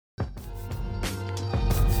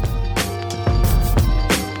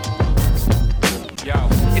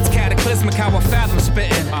how I fathom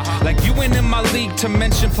spitting. Like you ain't in my league to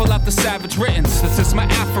mention, pull out the savage writtens. This is my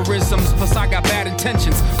aphorisms, plus I got bad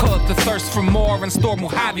intentions. Call it the thirst for more and store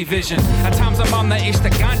Mojave vision. At times I'm on the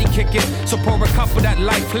Gandhi kick it, so pour a cup of that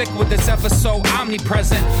life liquid that's ever so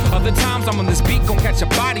omnipresent. Other times I'm on this beat, gon' catch a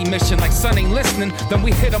body mission. Like Sun ain't listening, then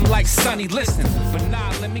we hit him like Sunny, listen. But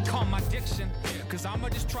nah, let me calm my diction.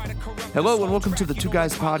 Hello and welcome to the Two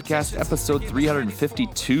Guys Podcast, episode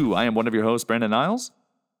 352. I am one of your hosts, Brandon Niles.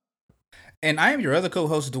 And I am your other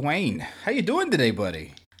co-host, Dwayne. How you doing today,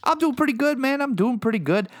 buddy? I'm doing pretty good, man. I'm doing pretty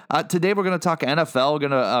good. Today we're going to talk NFL. We're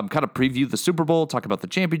going to kind of preview the Super Bowl, talk about the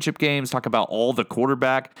championship games, talk about all the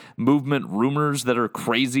quarterback movement rumors that are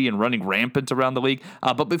crazy and running rampant around the league.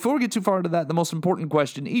 But before we get too far into that, the most important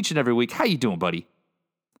question each and every week, how you doing, buddy?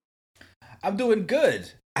 I'm doing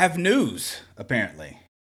good. I have news, apparently.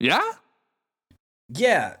 Yeah?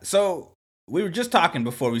 Yeah, so we were just talking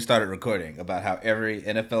before we started recording about how every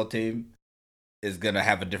NFL team is going to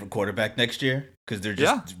have a different quarterback next year because they're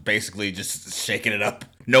just basically just shaking it up.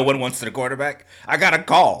 No one wants their quarterback. I got a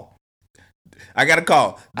call.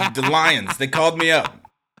 The Lions, they called me up.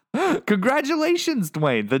 Congratulations,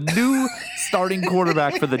 Dwayne, the new starting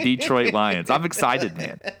quarterback for the Detroit Lions. I'm excited,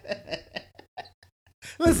 man.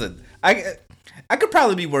 Listen, I could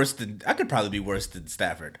probably be worse than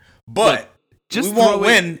Stafford, but we won't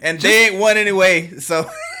win, and they ain't won anyway. So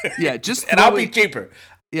yeah, and I'll be cheaper.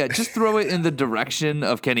 Yeah, just throw it in the direction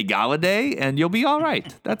of Kenny Golladay, and you'll be all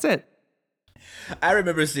right. That's it. I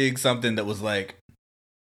remember seeing something that was like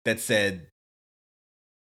that said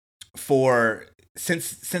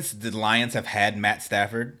since the Lions have had Matt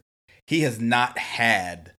Stafford, he has not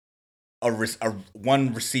had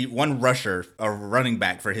one rusher, a running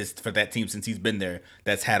back for that team since he's been there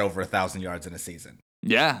that's had over 1,000 yards in a season.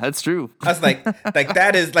 Yeah, that's true. I was like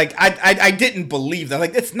that is like I didn't believe that.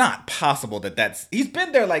 Like it's not possible he's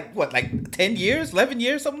been there like 10 years, 11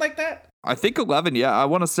 years, something like that. I think 11. Yeah, I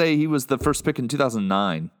want to say he was the first pick in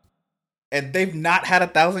 2009. And they've not had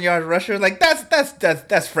 1,000-yard rusher. Like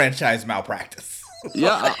that's franchise malpractice.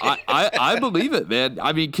 Yeah, I believe it, man.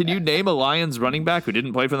 I mean, can you name a Lions running back who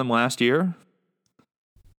didn't play for them last year?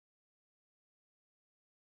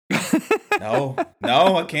 No,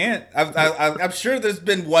 I can't. I'm sure there's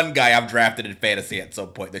been one guy I've drafted in fantasy at some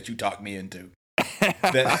point that you talked me into.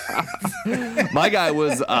 My guy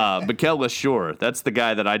was Mikel LeSure. That's the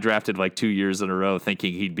guy that I drafted like 2 years in a row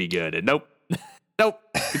thinking he'd be good. And nope.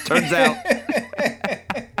 It turns out.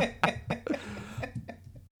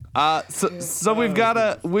 So we've got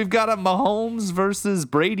a Mahomes versus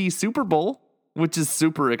Brady Super Bowl, which is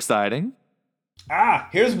super exciting.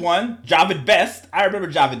 Here's one. Javid Best. I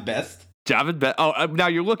remember Javid Best. Oh, now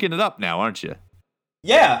you're looking it up now, aren't you?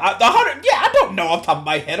 Yeah, I don't know off the top of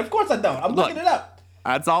my head. Of course I don't. I'm looking it up.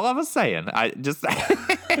 That's all I was saying. I just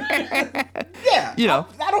yeah,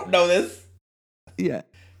 I don't know this. Yeah.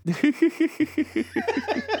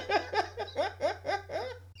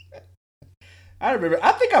 I remember.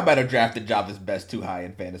 I think I might have drafted Javid Best too high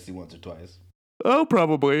in fantasy once or twice. Oh,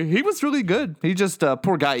 probably. He was really good. He just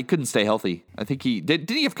poor guy. He couldn't stay healthy. I think he did.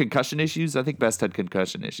 Did he have concussion issues? I think Best had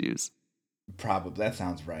concussion issues. Probably. That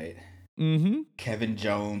sounds right. Mm-hmm. Kevin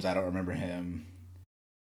Jones. I don't remember him.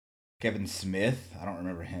 Kevin Smith. I don't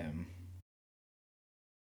remember him.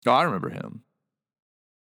 Oh, I remember him.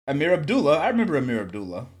 Amir Abdullah. I remember Amir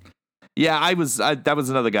Abdullah. Yeah, that was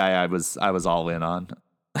another guy I was all in on.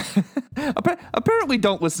 Apparently,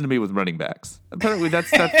 don't listen to me with running backs. Apparently,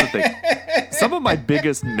 that's the thing. Some of my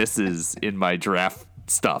biggest misses in my draft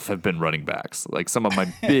stuff have been running backs. Like some of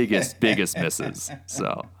my biggest misses.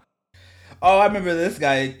 So. Oh, I remember this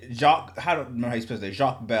guy, Jacques. I don't remember how you spell it.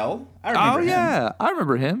 Jacques Bell. I remember him. Yeah, I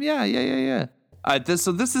remember him. Yeah.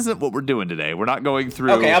 So this isn't what we're doing today. We're not going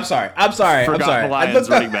through. Okay, I'm sorry. Forgotten Lions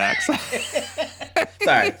running backs.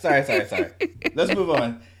 Sorry. Let's move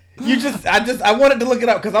on. I wanted to look it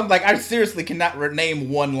up because I'm like, I seriously cannot name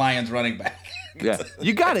one Lions running back. Yeah,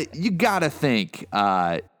 you gotta think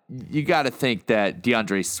that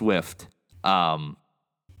DeAndre Swift,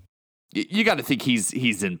 you gotta think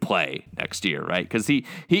he's in play next year, right? Because he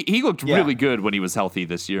looked really good when he was healthy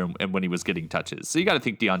this year and when he was getting touches. So you gotta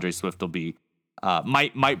think DeAndre Swift will be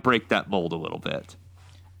might break that mold a little bit.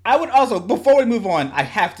 I would also, before we move on, I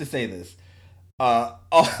have to say this.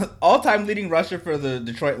 All-time leading rusher for the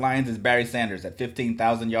Detroit Lions is Barry Sanders at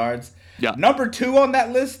 15,000 yards. Yeah. Number 2 on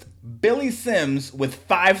that list, Billy Sims with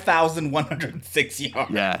 5,106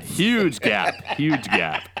 yards. Yeah, huge gap.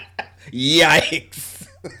 Yikes.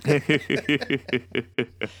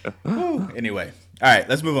 Anyway, all right,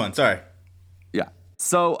 let's move on. Sorry. Yeah.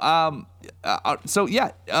 So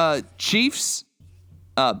Chiefs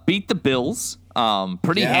beat the Bills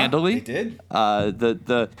pretty handily. They did.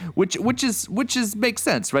 Which is makes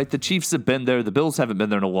sense, right? The Chiefs have been there. The Bills haven't been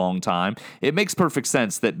there in a long time. It makes perfect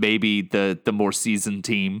sense that maybe the more seasoned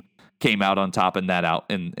team came out on top in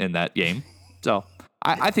that game. So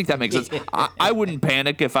I think that makes sense. I wouldn't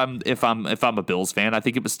panic if I'm a Bills fan. I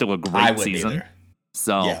think it was still a great season. Either.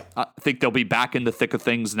 So yeah. I think they'll be back in the thick of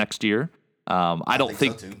things next year. I don't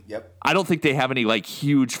think so too. Yep. I don't think they have any like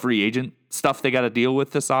huge free agent stuff they got to deal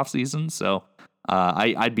with this offseason. So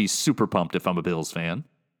I'd be super pumped if I'm a Bills fan.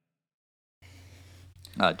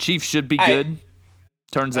 Chiefs should be good.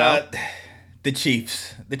 Turns out the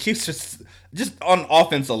Chiefs just on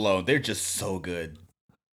offense alone, they're just so good.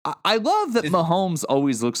 I love that Mahomes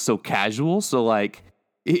always looks so casual. So like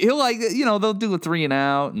he'll they'll do a 3 and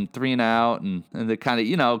out and they kind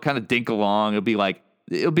of dink along. It'll be like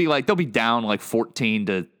they'll be down like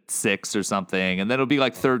 14-6 or something, and then it'll be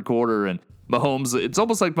like third quarter and Mahomes. It's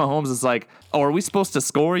almost like Mahomes is like, "Oh, are we supposed to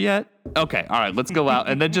score yet? Okay, all right, let's go out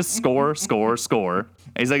and then just score." And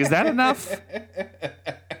he's like, "Is that enough?"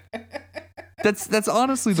 That's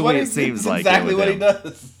honestly the way it seems like. Exactly what he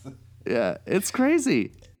does. Yeah, it's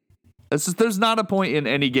crazy. It's just, there's not a point in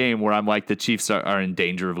any game where I'm like the Chiefs are in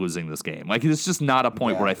danger of losing this game. Like it's just not a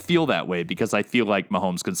point where I feel that way because I feel like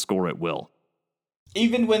Mahomes can score at will.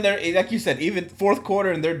 Even when they're, like you said, even fourth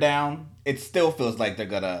quarter and they're down, it still feels like they're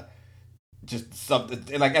gonna just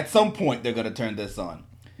something like at some point they're gonna turn this on.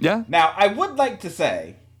 Yeah. Now I would like to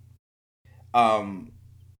say,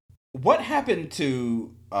 what happened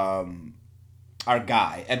to our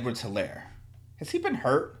guy Edwards-Helaire? Has he been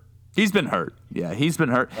hurt? He's been hurt. Yeah, he's been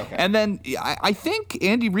hurt. Okay. And then I think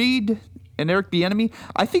Andy Reid and Eric Bieniemy,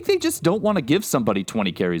 I think they just don't want to give somebody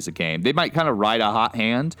 20 carries a game. They might kind of ride a hot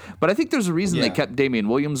hand, but I think there's a reason they kept Damian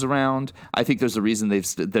Williams around. I think there's a reason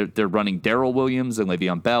they're running Darrell Williams and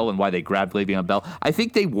Le'Veon Bell and why they grabbed Le'Veon Bell. I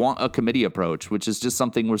think they want a committee approach, which is just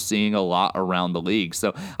something we're seeing a lot around the league.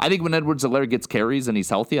 So I think when Edwards-Helaire gets carries and he's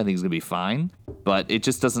healthy, I think he's going to be fine. But it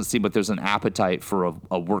just doesn't seem like there's an appetite for a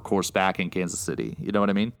workhorse back in Kansas City. You know what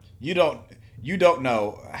I mean? You don't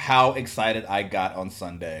know how excited I got on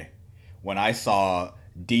Sunday when I saw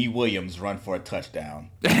D. Williams run for a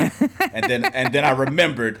touchdown, and then I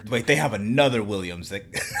remembered, wait, they have another Williams.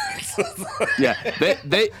 Yeah,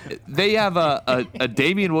 they have a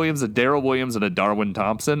Damian Williams, a Darrell Williams, and a Darwin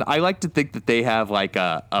Thompson. I like to think that they have like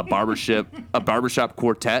a barbershop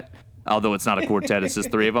quartet. Although it's not a quartet, it's just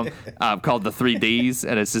three of them, called the 3Ds,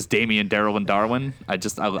 and it's just Damian, Darrell, and Darwin. I like to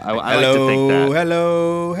think that.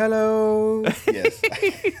 Hello. Yes.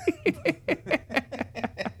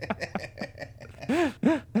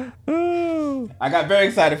 I got very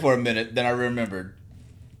excited for a minute, then I remembered.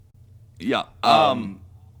 Yeah.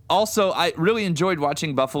 Also, I really enjoyed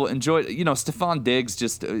watching Buffalo. Stephon Diggs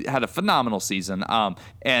just had a phenomenal season.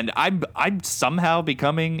 And I'm somehow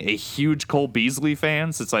becoming a huge Cole Beasley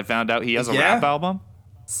fan since I found out he has a rap album.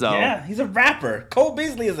 So yeah, he's a rapper. Cole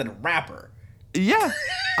Beasley is a rapper. Yeah,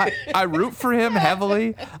 I root for him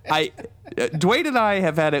heavily. Dwayne and I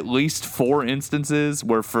have had at least 4 instances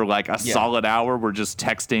where for like a solid hour we're just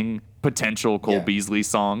texting potential Cole Beasley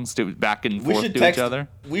songs back and forth to each other.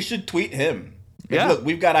 We should tweet him. Yeah. Look,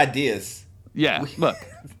 we've got ideas. Yeah, look.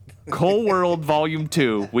 Cole World Volume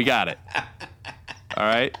 2, we got it. All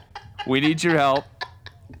right? We need your help.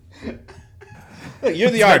 Look, you're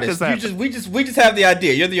the artist. We just have the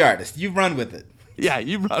idea. You're the artist. You run with it. Yeah,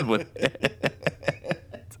 you run with it.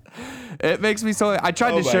 It makes me so. I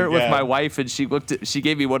tried to share it with my wife, and she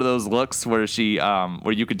gave me one of those looks where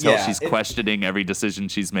where you can tell she's questioning every decision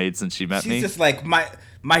she's made since she met me. She's just like,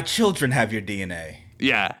 my children have your DNA.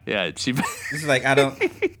 Yeah. She's like, I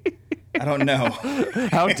don't know.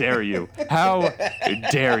 How dare you? How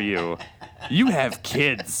dare you? You have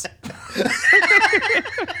kids.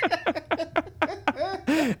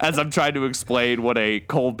 As I'm trying to explain what a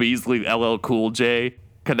Cole Beasley LL Cool J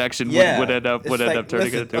connection would end up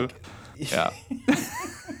turning into. Yeah.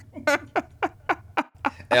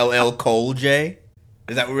 LL Cool J?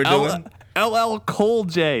 Is that what we're doing? LL Cool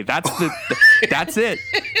J. That's it.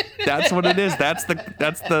 That's what it is. That's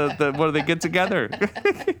the where they get together.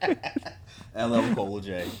 LL Cool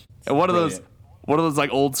J. And one of those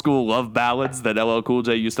like old school love ballads that LL Cool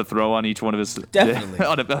J used to throw on each one of his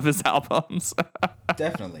of his albums.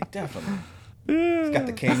 Definitely. He's got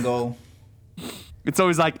the Kango. It's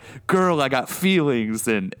always like, girl, I got feelings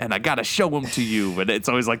and I gotta show them to you. And it's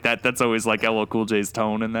always like that. That's always like LL Cool J's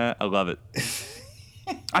tone in that. I love it.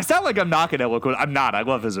 I sound like I'm knocking LL Cool J. I'm not. I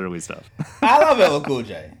love his early stuff. I love LL Cool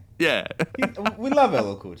J. Yeah. We love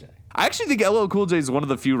LL Cool J. I actually think LL Cool J is one of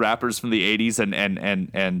the few rappers from the 80s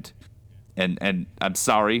and I'm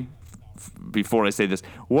sorry before I say this.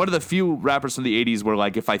 One of the few rappers from the 80s where,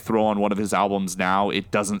 like, if I throw on one of his albums now,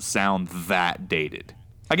 it doesn't sound that dated.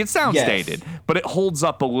 Like, it sounds dated, but it holds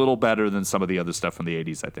up a little better than some of the other stuff from the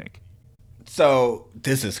 80s, I think. So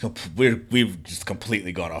this is we've just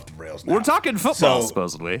completely gone off the rails now. We're talking football,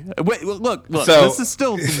 supposedly. Wait, look. This is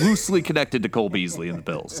still loosely connected to Cole Beasley and the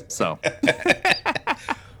Bills. So,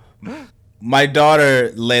 my daughter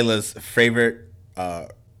Layla's favorite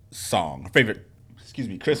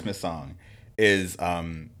Christmas song is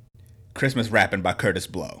 "Christmas Rapping" by Curtis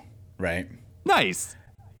Blow. Right? Nice.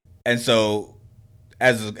 And so,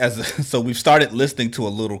 so we've started listening to a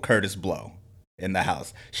little Curtis Blow in the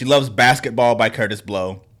house. She loves Basketball by Curtis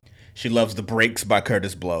Blow. She loves The Breaks by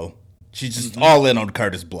Curtis Blow. She's just all in on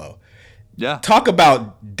Curtis Blow. Yeah. Talk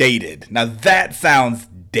about dated. Now that sounds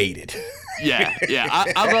dated. Yeah.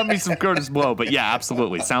 I love me some Curtis Blow, but yeah,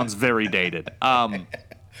 absolutely. Sounds very dated.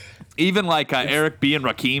 Even like Eric B. and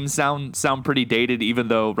Rakim sound pretty dated, even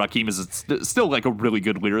though Rakim is still like a really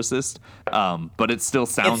good lyricist. But it still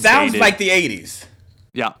sounds dated. Like the 80s.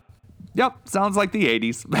 Yeah. Yep, sounds like the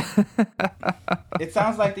 80s. It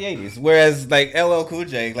sounds like the 80s. Whereas, like, LL Cool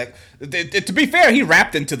J, like, to be fair, he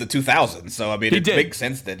rapped into the 2000s. So, I mean, it makes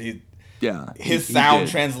sense that his sound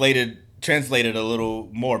translated a little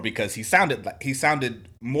more because he sounded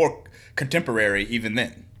more contemporary even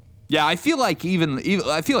then. Yeah, I feel like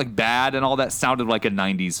I feel like Bad and all that sounded like a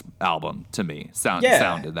 90s album to me. Sounded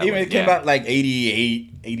that even way. It came out like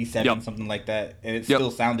 88, 87, something like that. And it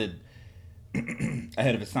still sounded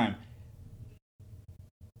ahead of its time.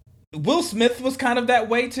 Will Smith was kind of that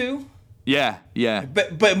way too. Yeah.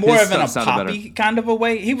 But more of in a poppy kind of a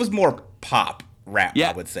way. He was more pop rap,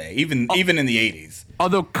 I would say, even in the 80s.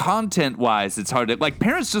 Although content-wise, it's hard to... Like,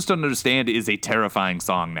 Parents Just Don't Understand is a terrifying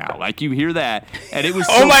song now. Like, you hear that, and it was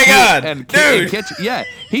so oh my God, and dude!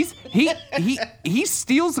 He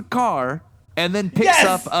steals a car and then picks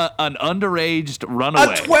up an underaged runaway.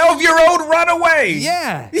 A 12-year-old runaway!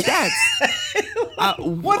 Yeah, that's...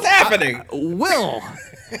 What's happening? Will...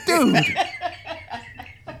 Dude,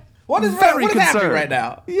 what is happening right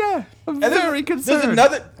now? Yeah, I'm very concerned.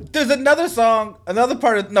 There's another song, another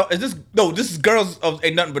part of this is Girls of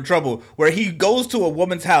Ain't Nothing But Trouble, where he goes to a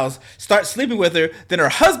woman's house, starts sleeping with her, then her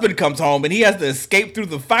husband comes home and he has to escape through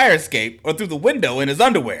the fire escape or through the window in his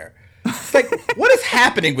underwear. It's like, what is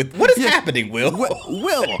happening, Will?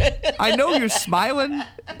 Will, I know you're smiling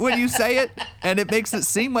when you say it, and it makes it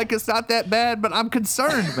seem like it's not that bad, but I'm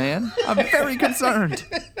concerned, man. I'm very concerned.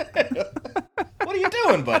 What are you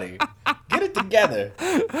doing, buddy? Get it together.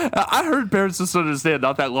 I heard Parents Just Don't Understand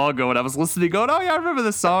not that long ago, and I was listening, going, oh, yeah, I remember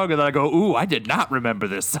this song, and then I go, ooh, I did not remember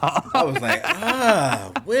this song. I was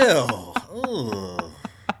like, Will. Ooh.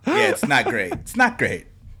 Yeah, it's not great.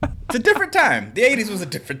 It's a different time. The 80s was a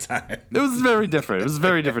different time. It was very different. It was a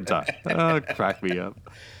very different time. Oh, crack me up.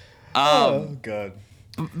 Oh, God.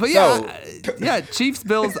 But Chiefs,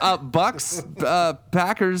 Bills, Bucks,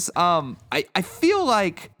 Packers. I feel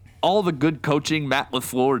like all the good coaching Matt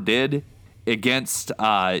LaFleur did against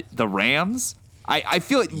the Rams, I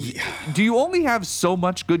feel like, do you only have so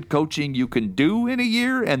much good coaching you can do in a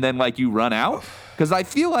year and then, like, you run out? Because I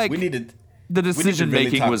feel like the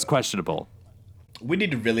decision-making was questionable. We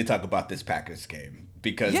need to really talk about this Packers game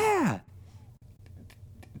because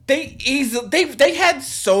they had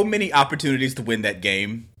so many opportunities to win that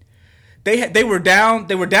game. They were down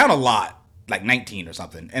a lot, like 19 or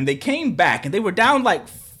something, and they came back and they were down like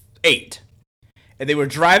 8, and they were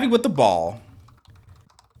driving with the ball,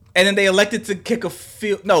 and then they elected to kick a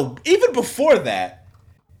field. No, even before that,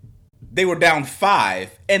 they were down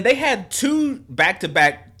 5, and they had 2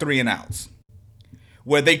 back-to-back 3-and-outs.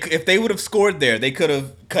 Where if they would have scored there, they could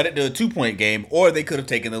have cut it to a 2-point game, or they could have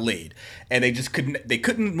taken the lead. And they just couldn't. They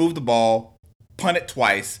couldn't move the ball, punt it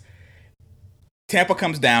twice. Tampa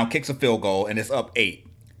comes down, kicks a field goal, and it's up 8.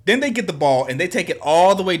 Then they get the ball and they take it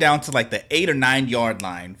all the way down to like the 8 or 9 yard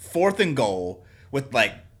line, 4th and goal, with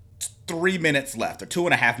like 3 minutes left or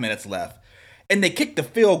 2.5 minutes left, and they kick the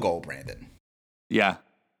field goal, Brandon. Yeah.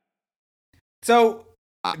 So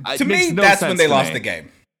to me, that's when they lost the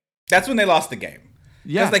game. That's when they lost the game.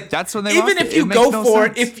 Yeah, like, that's when they even lost if you go for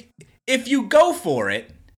it, if you go for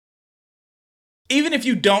it, even if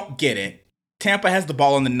you don't get it, Tampa has the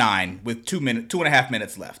ball on the 9 with 2.5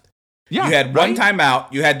 minutes left. Yeah, you had one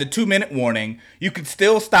timeout. You had the 2-minute warning. You could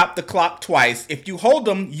still stop the clock twice. If you hold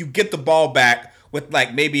them, you get the ball back with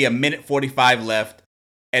like maybe 1:45 left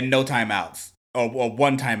and no timeouts or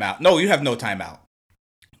 1 timeout. No, you have no timeout,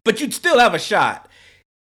 but you'd still have a shot.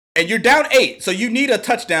 And you're down 8, so you need a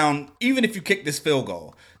touchdown even if you kick this field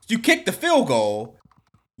goal. You kick the field goal,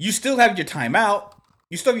 you still have your timeout.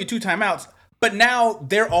 You still have your 2 timeouts, But now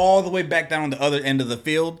they're all the way back down on the other end of the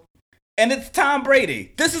field. And it's Tom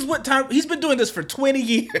Brady. This is what he's been doing this for 20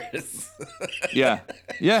 years. Yeah.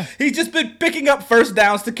 He's just been picking up first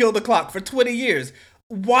downs to kill the clock for 20 years.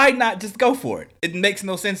 Why not just go for it? It makes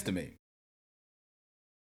no sense to me.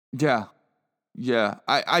 Yeah.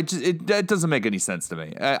 That doesn't make any sense to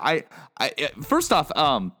me. First off,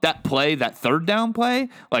 that third down play,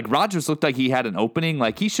 like Rodgers looked like he had an opening,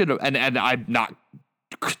 like he should have, and I'm not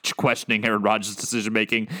questioning Aaron Rodgers' decision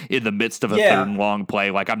making in the midst of a third and long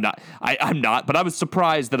play. Like I'm not, but I was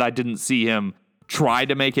surprised that I didn't see him try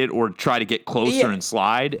to make it or try to get closer and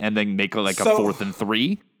slide and then make a 4th and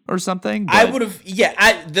 3 or something. But I would have,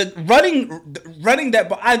 running that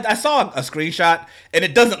ball. I saw a screenshot and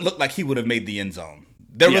it doesn't look like he would have made the end zone.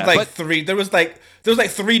 There was three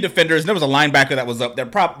defenders and there was a linebacker that was up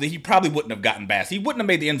there. He probably wouldn't have gotten past. He wouldn't have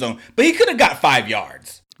made the end zone, but he could have got 5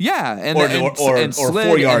 yards. Yeah, and slid,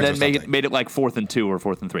 4 yards, and then made it like 4th and 2 or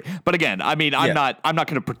 4th and 3. But again, I mean, I'm not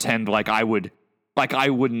going to pretend like I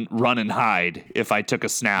wouldn't run and hide if I took a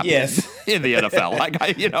snap in the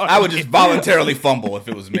NFL. I would just voluntarily fumble if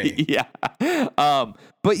it was me. Yeah.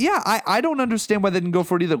 But yeah, I don't understand why they didn't go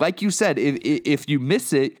for it either. Like you said, if you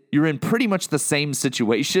miss it, you're in pretty much the same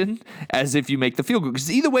situation as if you make the field goal.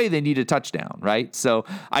 Because either way, they need a touchdown, right? So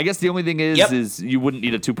I guess the only thing is you wouldn't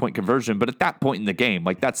need a 2-point conversion. But at that point in the game,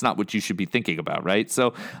 like that's not what you should be thinking about, right?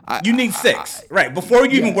 So you need 6, right? Before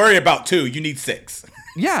you even worry about 2, you need 6.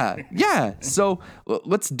 Yeah. So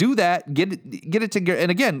let's do that. Get it together.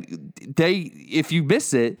 And again, if you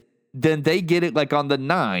miss it, then they get it like on the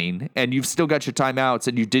 9, and you've still got your timeouts,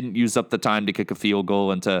 and you didn't use up the time to kick a field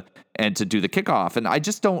goal and to do the kickoff. And I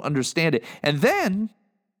just don't understand it. And then,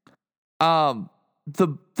 the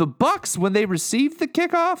Bucs, when they received the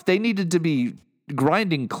kickoff, they needed to be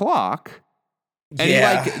grinding clock,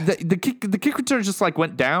 and the kick return just like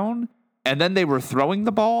went down, and then they were throwing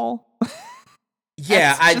the ball.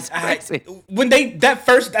 Yeah, I when I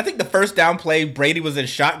think the first down play, Brady was in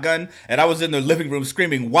shotgun, and I was in the living room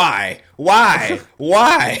screaming, "Why? Like,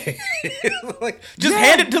 just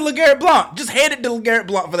hand it to LeGarrette Blount. Just hand it to LeGarrette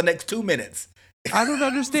Blount for the next 2 minutes." I don't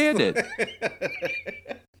understand it.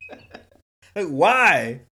 Like,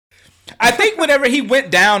 why? I think whenever he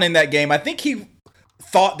went down in that game, I think he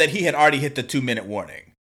thought that he had already hit the 2-minute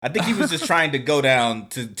warning. I think he was just trying to go down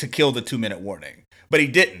to kill the 2-minute warning, but he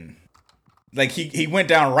didn't. Like, he went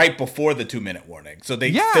down right before the 2-minute warning, so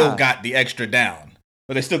they still got the extra down.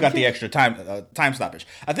 But they still got the extra time stoppage.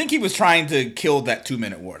 I think he was trying to kill that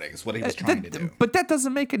 2-minute warning is what he was trying to do. But that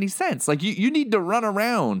doesn't make any sense. Like, you need to run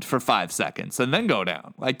around for 5 seconds and then go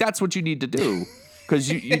down. Like, that's what you need to do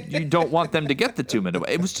because you don't want them to get the 2-minute.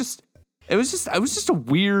 It was just a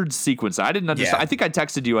weird sequence. I didn't understand. Yeah. I think I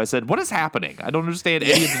texted you. I said, "What is happening? I don't understand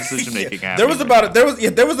any of the decision making happening."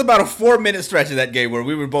 There was about a 4-minute stretch of that game where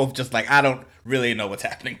we were both just like, "I don't really know what's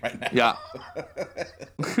happening right now." Yeah.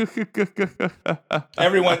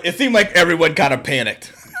 It seemed like everyone kind of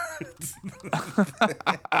panicked.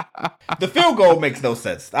 The field goal makes no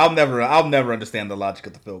sense. I'll never understand the logic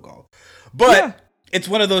of the field goal. But it's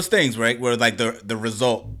one of those things, right, where like the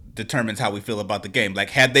result determines how we feel about the game.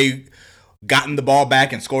 Like, had they gotten the ball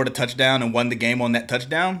back and scored a touchdown and won the game on that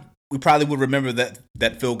touchdown, we probably would remember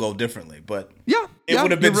that field goal differently. But it would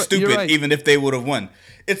have been stupid even if they would have won.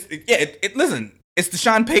 Listen, it's the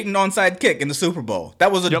Sean Payton onside kick in the Super Bowl.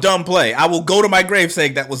 That was a dumb play. I will go to my grave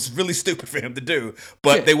saying that was really stupid for him to do,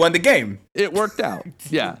 but they won the game. It worked out.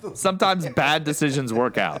 Yeah. Sometimes bad decisions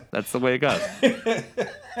work out. That's the way it goes.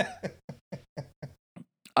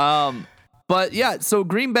 But yeah, so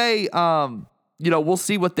Green Bay, we'll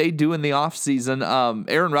see what they do in the offseason.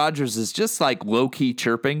 Aaron Rodgers is just like low-key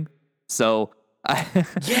chirping. So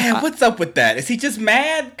what's up with that? Is he just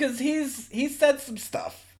mad because he said some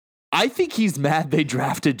stuff? I think he's mad they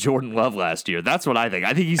drafted Jordan Love last year. That's what I think.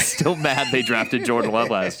 I think he's still mad they drafted Jordan Love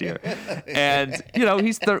last year. And,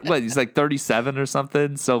 he's like 37 or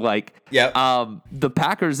something. So, like, the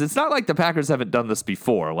Packers, it's not like the Packers haven't done this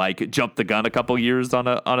before, like jump the gun a couple years on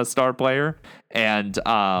a star player and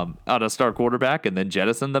on a star quarterback and then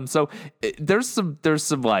jettison them. So there's some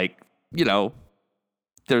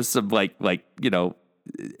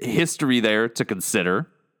history there to consider,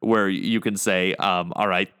 where you can say, all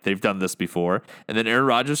right, they've done this before. And then Aaron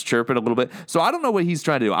Rodgers chirping a little bit. So I don't know what he's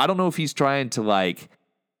trying to do. I don't know if he's trying to, like,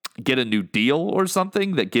 get a new deal or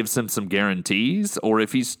something that gives him some guarantees, or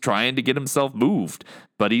if he's trying to get himself moved.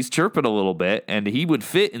 But he's chirping a little bit, and he would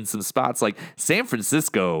fit in some spots. Like, San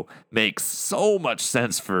Francisco makes so much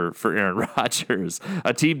sense for Aaron Rodgers.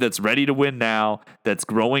 A team that's ready to win now, that's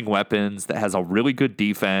growing weapons, that has a really good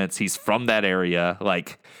defense. He's from that area.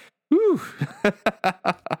 Like,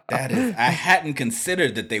 That is, I hadn't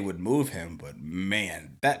considered that they would move him, but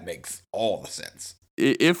man, that makes all the sense.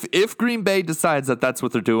 If Green Bay decides that that's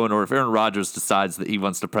what they're doing, or if Aaron Rodgers decides that he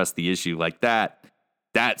wants to press the issue like that,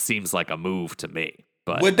 that seems like a move to me.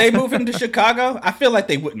 But would they move him to Chicago? I feel like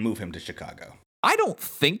they wouldn't move him to Chicago. I don't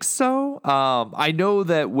think so. I know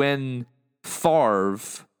that when Favre,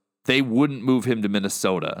 they wouldn't move him to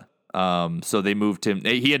Minnesota. So they moved him.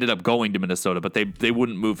 He ended up going to Minnesota, but they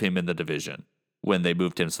wouldn't move him in the division when they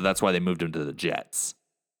moved him. So that's why they moved him to the Jets.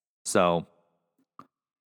 So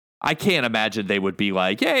I can't imagine they would be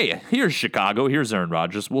like, "Hey, here's Chicago. Here's Aaron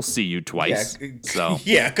Rodgers. We'll see you twice." Yeah, so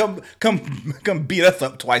yeah, come beat us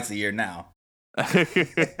up twice a year now.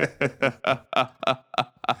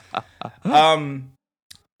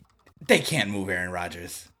 They can't move Aaron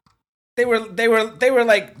Rodgers. They were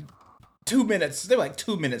like 2 minutes. They were like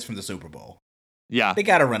 2 minutes from the Super Bowl. Yeah, they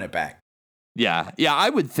got to run it back. Yeah, I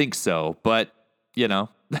would think so, but you know,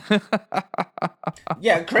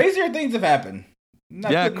 yeah, crazier things have happened.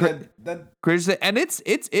 Crazy, and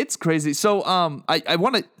it's crazy. So I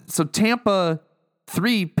want to. So Tampa,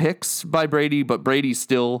 3 picks by Brady, but Brady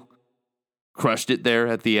still crushed it there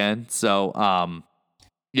at the end. So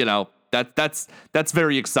you know, that's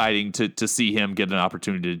very exciting to see him get an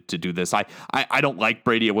opportunity to do this. I don't like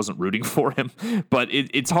Brady. I wasn't rooting for him, but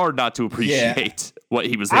it's hard not to appreciate what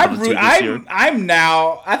he was able to do this year. I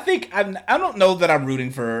don't know that I'm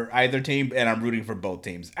rooting for either team, and I'm rooting for both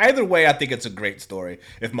teams. Either way, I think it's a great story.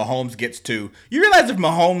 If Mahomes gets 2, you realize if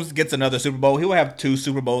Mahomes gets another Super Bowl, he will have 2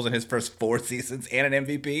 Super Bowls in his first 4 seasons and an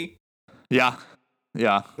MVP. Yeah.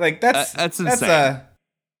 Like that's insane.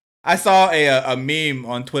 I saw a meme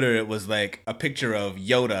on Twitter. It was like a picture of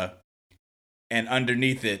Yoda, and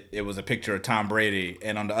underneath it was a picture of Tom Brady,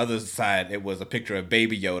 and on the other side it was a picture of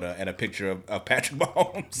Baby Yoda and a picture of Patrick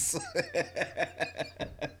Mahomes.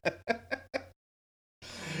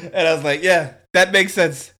 And I was like, yeah, that makes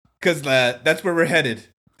sense, because that's where we're headed.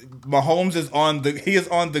 Mahomes is on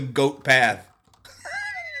the GOAT path.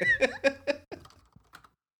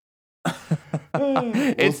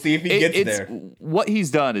 We'll see if he gets there. What he's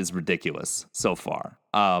done is ridiculous so far,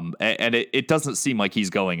 and it doesn't seem like he's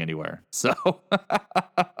going anywhere. So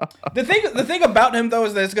the thing about him though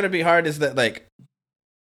is that it's going to be hard. Is that, like,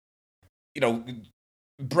 you know,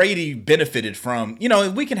 Brady benefited from, you know,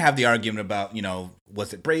 we can have the argument about, you know,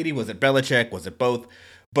 was it Brady, was it Belichick, was it both?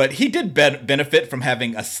 But he did benefit from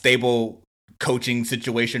having a stable coaching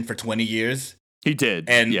situation for 20 years. He did,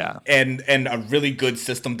 and a really good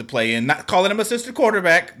system to play in. Not calling him a system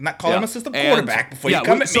quarterback, before you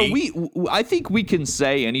come at me. I think we can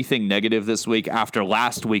say anything negative this week after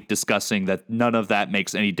last week discussing that none of that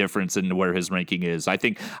makes any difference in where his ranking is. I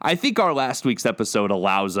think our last week's episode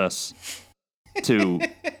allows us to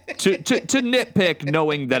nitpick,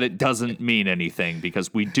 knowing that it doesn't mean anything,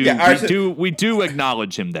 because we do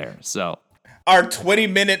acknowledge him there. So. Our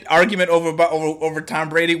 20-minute argument over Tom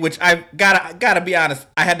Brady, which I gotta be honest,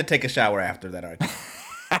 I had to take a shower after that argument.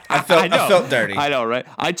 I felt dirty. I know, right?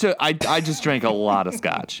 I just drank a lot of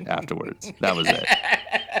scotch afterwards. That was it.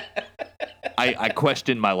 I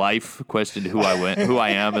questioned my life, questioned who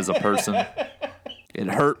I am as a person. It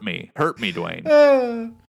hurt me,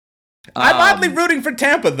 Dwayne. I'm oddly rooting for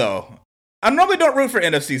Tampa, though. I normally don't root for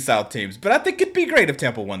NFC South teams, but I think it'd be great if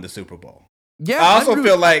Tampa won the Super Bowl. Yeah, I also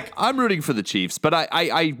feel like I'm rooting for the Chiefs, but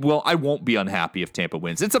I won't be unhappy if Tampa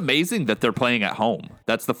wins. It's amazing that they're playing at home.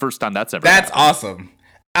 That's the first time that's ever happened. Awesome.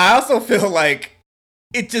 I also feel like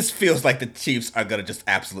it just feels like the Chiefs are gonna just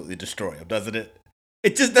absolutely destroy them, doesn't it?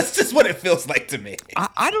 That's just what it feels like to me.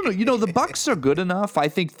 I don't know. You know, the Bucs are good enough. I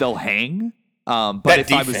think they'll hang. But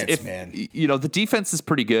you know, the defense is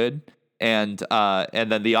pretty good, and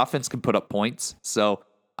then the offense can put up points. So.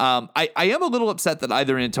 I am a little upset that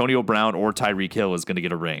either Antonio Brown or Tyreek Hill is going to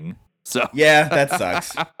get a ring. So yeah, that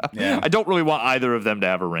sucks. Yeah, I don't really want either of them to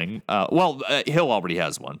have a ring. Hill already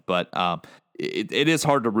has one, but it is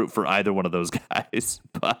hard to root for either one of those guys.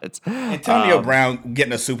 But Antonio Brown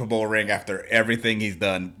getting a Super Bowl ring after everything he's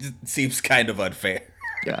done seems kind of unfair.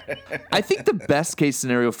 Yeah, I think the best case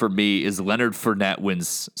scenario for me is Leonard Fournette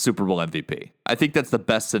wins Super Bowl MVP. I think that's the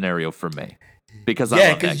best scenario for me. Because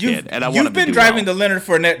I love that kid, and I want him to do well. You've been driving the Leonard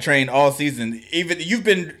Fournette train all season. Even you've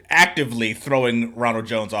been actively throwing Ronald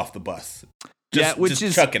Jones off the bus. Just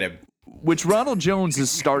chucking him. Which Ronald Jones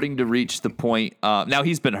is starting to reach the point. Now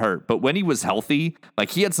he's been hurt, but when he was healthy,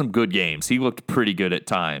 like, he had some good games. He looked pretty good at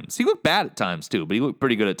times. He looked bad at times too, but he looked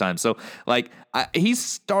pretty good at times. So, like, he's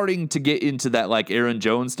starting to get into that, like, Aaron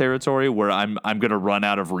Jones territory where I'm gonna run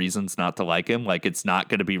out of reasons not to like him. Like, it's not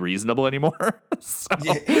gonna be reasonable anymore. So,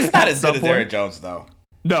 yeah, he's not as good as Aaron Jones though.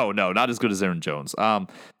 No, not as good as Aaron Jones.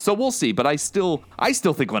 So we'll see, but I still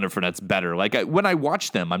think Leonard Fournette's better. Like when I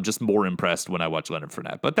watch them, I'm just more impressed when I watch Leonard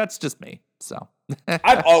Fournette. But that's just me. So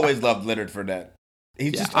I've always loved Leonard Fournette.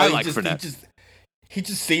 I like Fournette. He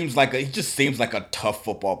just seems like a tough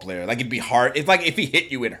football player. Like it'd be hard. It's like if he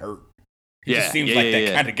hit you, it hurt. He just seems like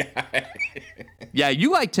that kind of guy. Yeah,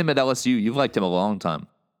 you liked him at LSU. You've liked him a long time.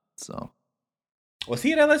 So was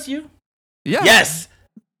he at LSU? Yeah. Yes.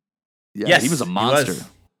 Yeah, yes, he was a monster.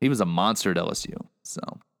 He was a monster at LSU. So,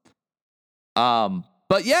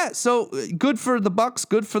 but yeah, so good for the Bucs,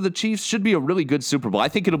 good for the Chiefs. Should be a really good Super Bowl. I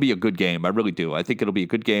think it'll be a good game. I really do. I think it'll be a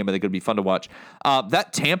good game. I think it'll be fun to watch.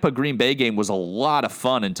 That Tampa Green Bay game was a lot of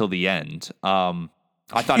fun until the end.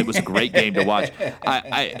 I thought it was a great game to watch.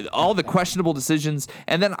 All the questionable decisions,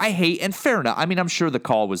 and then and fair enough. I mean, I'm sure the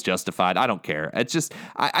call was justified. I don't care. It's just,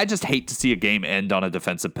 I just hate to see a game end on a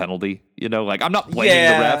defensive penalty. You know, like I'm not blaming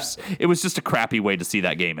the refs. It was just a crappy way to see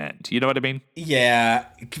that game end. You know what I mean? Yeah.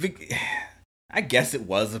 I guess it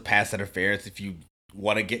was a pass interference if you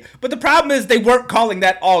want to get, but the problem is they weren't calling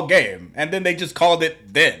that all game, and then they just called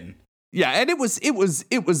it then. Yeah, and it was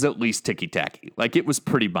at least ticky tacky. Like it was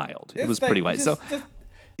pretty mild. It was pretty light. So.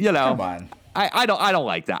 You know, come on. I don't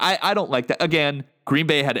like that. I don't like that. Again, Green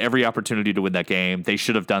Bay had every opportunity to win that game. They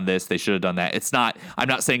should have done this. They should have done that. I'm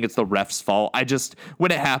not saying it's the ref's fault. When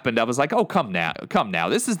it happened, I was like, oh, come now.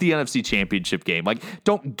 This is the NFC Championship game. Like,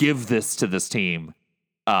 don't give this to this team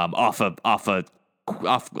off a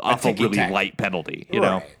really light penalty. You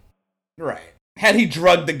know, right? Had he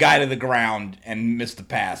drugged the guy to the ground and missed the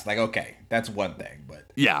pass, like okay, that's one thing.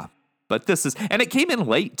 But yeah. But and it came in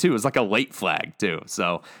late too. It was like a late flag too.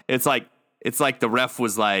 So it's like the ref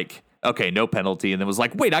was like, okay, no penalty, and then was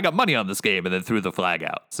like, wait, I got money on this game, and then threw the flag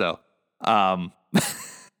out. So,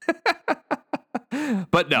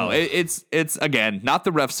 but no, it's again not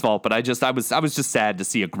the ref's fault. But I was just sad to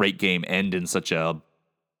see a great game end in such a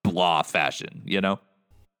blah fashion. You know?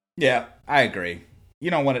 Yeah, I agree.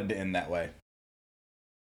 You don't want it to end that way.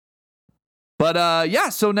 But yeah,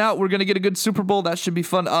 so now we're gonna get a good Super Bowl. That should be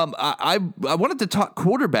fun. I wanted to talk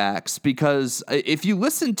quarterbacks because if you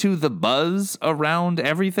listen to the buzz around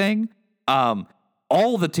everything,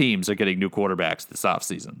 all the teams are getting new quarterbacks this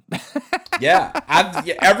offseason. Yeah,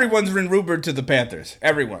 everyone's been rumored to the Panthers.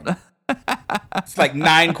 Everyone. It's like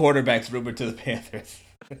 9 quarterbacks rumored to the Panthers.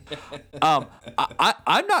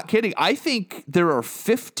 I'm not kidding. I think there are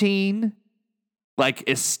 15. Like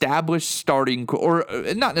established starting, or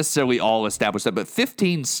not necessarily all established, but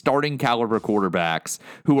 15 starting caliber quarterbacks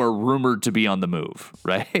who are rumored to be on the move,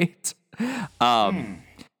 right? And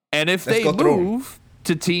if they move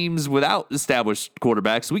to teams without established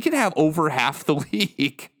quarterbacks, we can have over half the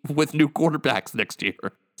league with new quarterbacks next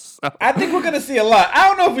year. So. I think we're going to see a lot. I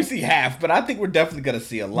don't know if we see half, but I think we're definitely going to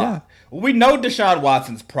see a lot. Yeah. We know Deshaun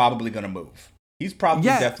Watson's probably going to move. He's probably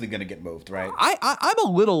definitely going to get moved, right? I'm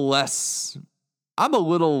a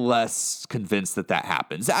little less convinced that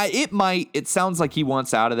happens. It sounds like he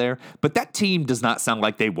wants out of there, but that team does not sound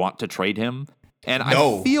like they want to trade him. And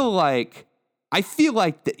no. I feel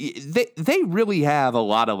like they really have a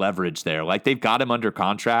lot of leverage there. Like they've got him under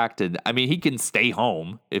contract, and I mean, he can stay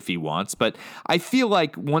home if he wants, but I feel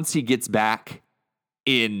like once he gets back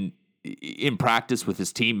in practice with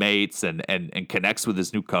his teammates and connects with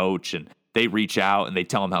his new coach, and they reach out and they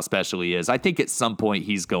tell him how special he is, I think at some point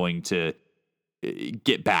he's going to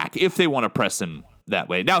get back if they want to press him that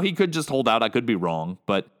way. Now, he could just hold out. I could be wrong,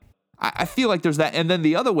 but I feel like there's that. And then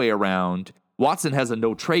the other way around, Watson has a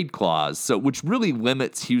no trade clause, which really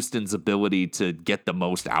limits Houston's ability to get the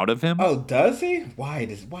most out of him. Oh, does he? Why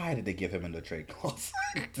did they give him a no trade clause?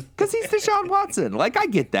 Because he's Deshaun Watson. Like, I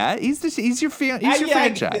get that. He's your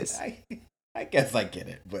franchise. I guess I get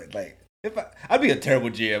it, but like, I'd be a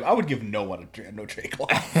terrible GM. I would give no one a no trade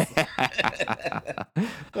clause.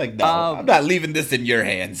 Like, no, I'm not leaving this in your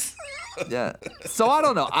hands. Yeah. So I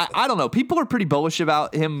don't know. I don't know. People are pretty bullish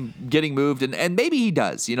about him getting moved, and maybe he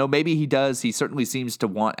does. You know, maybe he does. He certainly seems to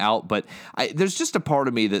want out, but there's just a part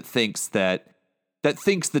of me that thinks the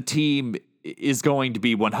team is going to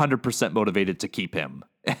be 100% motivated to keep him.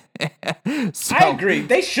 So, I agree.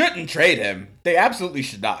 They shouldn't trade him. They absolutely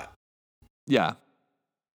should not. Yeah.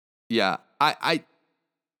 Yeah. I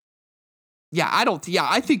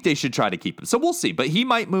think they should try to keep him. So we'll see. But he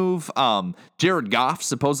might move. Jared Goff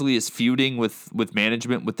supposedly is feuding with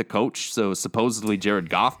management, with the coach. So supposedly Jared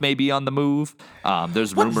Goff may be on the move.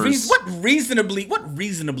 There's rumors. What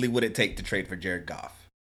reasonably would it take to trade for Jared Goff?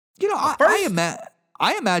 You know,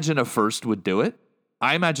 I imagine a first would do it.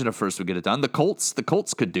 I imagine a first would get it done. The Colts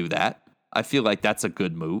could do that. I feel like that's a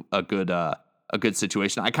good move, a good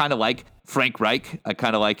situation. I kind of like Frank Reich. I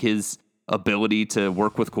kind of like his ability to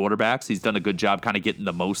work with quarterbacks. He's done a good job kind of getting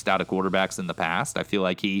the most out of quarterbacks in the past. I feel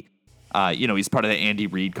like he's part of the Andy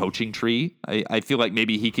Reid coaching tree. I feel like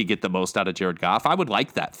maybe he could get the most out of Jared Goff. I would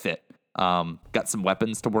like that fit. Got some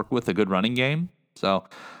weapons to work with, a good running game. So,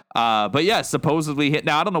 but yeah, supposedly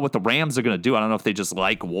now I don't know what the Rams are going to do. I don't know if they just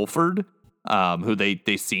like Wolford, who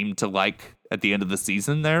they seemed to like at the end of the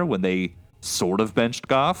season there when they sort of benched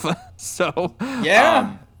Goff. So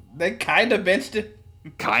yeah, they kind of benched it.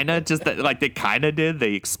 Kind of just like they kind of did.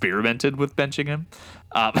 They experimented with benching him.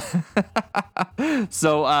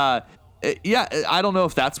 Yeah, I don't know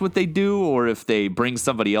if that's what they do or if they bring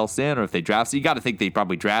somebody else in or if they draft. So you got to think they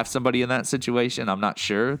probably draft somebody in that situation. I'm not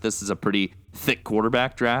sure. This is a pretty thick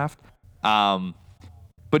quarterback draft.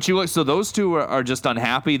 But you look, so those two are just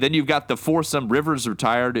unhappy. Then you've got the foursome. Rivers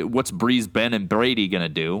retired. What's Breeze, Ben, and Brady going to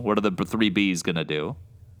do? What are the three Bs going to do?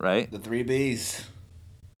 Right? The three Bs.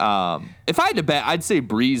 If I had to bet, I'd say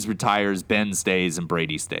Breeze retires, Ben stays, and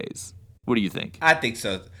Brady stays. What do you think? I think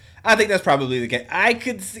so. I think that's probably the case. I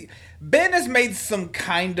could see Ben has made some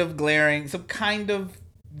kind of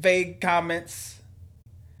vague comments,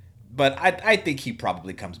 but I think he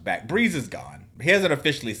probably comes back. Breeze is gone. He hasn't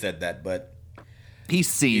officially said that, but he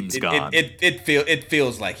seems gone. It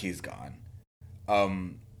feels like he's gone.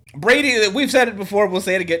 Brady, we've said it before. We'll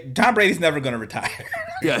say it again. Tom Brady's never going to retire.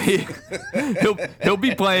 Yeah, he'll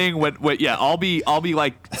be playing when I'll be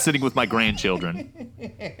like sitting with my grandchildren,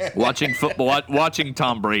 watching football, watching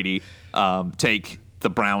Tom Brady take the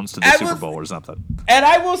Browns to the Super Bowl or something. And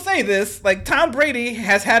I will say this: like Tom Brady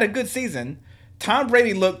has had a good season. Tom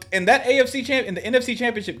Brady looked in that in the NFC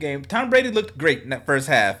Championship game. Tom Brady looked great in that first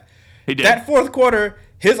half. He did. That fourth quarter,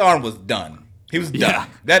 his arm was done. He was done. Yeah.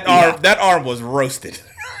 That arm was roasted.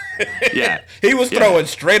 Yeah, he was throwing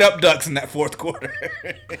straight up ducks in that fourth quarter.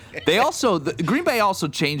 Green Bay also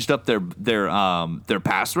changed up their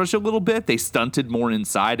pass rush a little bit. They stunted more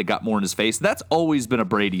inside. It got more in his face. That's always been a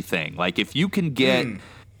Brady thing. Like if you can get,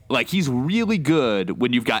 like he's really good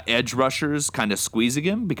when you've got edge rushers kind of squeezing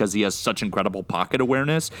him because he has such incredible pocket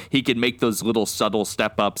awareness. He can make those little subtle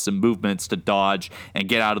step ups and movements to dodge and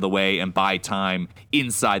get out of the way and buy time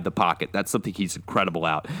inside the pocket. That's something he's incredible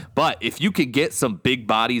at. But if you could get some big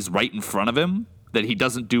bodies right in front of him that he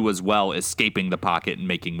doesn't do as well escaping the pocket and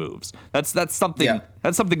making moves. That's something. Yeah.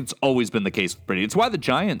 That's something that's always been the case with Brady. It's why the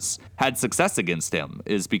Giants had success against him,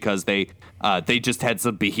 is because they just had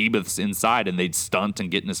some behemoths inside and they'd stunt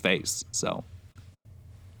and get in his face. So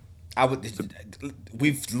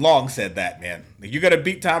we've long said that, man. You got to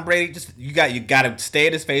beat Tom Brady. You got to stay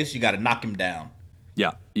in his face. You got to knock him down.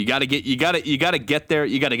 Yeah, you got to get there.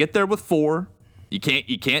 You got to get there with 4. You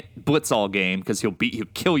can't blitz all game because he'll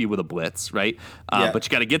kill you with a blitz, right? But you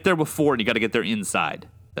got to get there with 4 and you got to get there inside.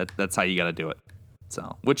 That's how you got to do it.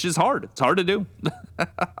 So, which is hard. It's hard to do.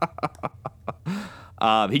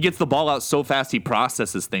 He gets the ball out so fast. He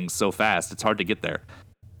processes things so fast. It's hard to get there.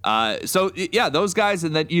 Those guys,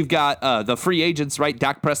 and then you've got the free agents, right?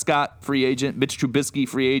 Dak Prescott, free agent. Mitch Trubisky,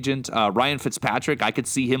 free agent. Ryan Fitzpatrick, I could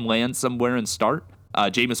see him land somewhere and start.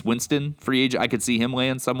 Jameis Winston, free agent, I could see him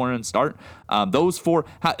land somewhere and start. Of those 4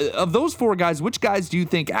 guys, which guys do you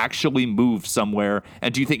think actually move somewhere?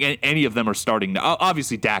 And do you think any of them are starting?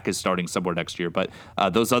 Obviously, Dak is starting somewhere next year, but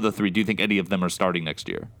those other 3, do you think any of them are starting next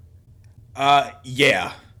year?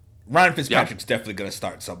 Yeah. Ryan Fitzpatrick's definitely going to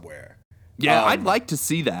start somewhere. Yeah, I'd like to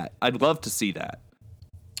see that. I'd love to see that.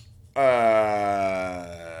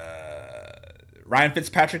 Ryan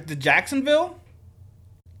Fitzpatrick to Jacksonville?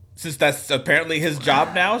 Since that's apparently his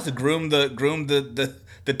job now, is to groom the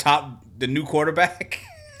new quarterback.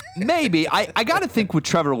 Maybe. I got to think with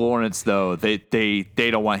Trevor Lawrence though, they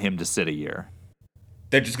don't want him to sit a year.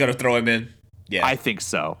 They're just gonna throw him in. Yeah, I think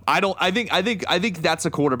so. I think that's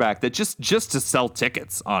a quarterback that just to sell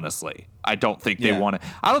tickets. Honestly, I don't think they want to.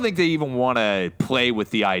 I don't think they even want to play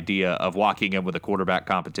with the idea of walking in with a quarterback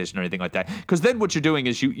competition or anything like that. Because then what you're doing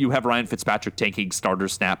is you have Ryan Fitzpatrick taking starter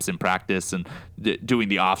snaps in practice and doing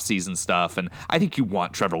the off-season stuff. And I think you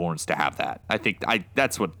want Trevor Lawrence to have that. I think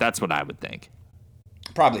that's what I would think.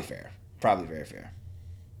 Probably fair. Probably very fair.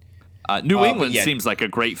 New England seems like a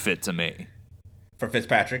great fit to me for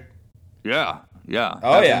Fitzpatrick. Yeah.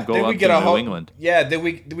 Oh yeah. Did we get a whole England? Yeah. Did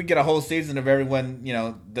we get a whole season of everyone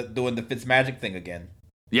doing the Fitzmagic thing again?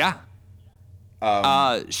 Yeah.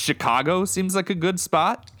 Chicago seems like a good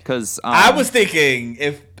spot because I was thinking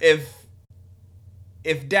if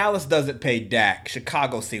Dallas doesn't pay Dak,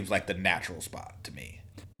 Chicago seems like the natural spot to me.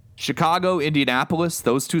 Chicago, Indianapolis,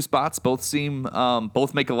 those 2 spots both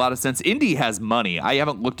make a lot of sense. Indy has money. I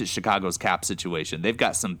haven't looked at Chicago's cap situation. They've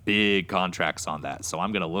got some big contracts on that, so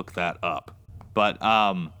I'm going to look that up. But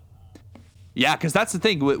Yeah, because that's the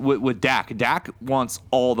thing with Dak. Dak wants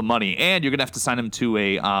all the money, and you're gonna have to sign him to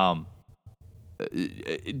a.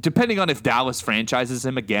 Depending on if Dallas franchises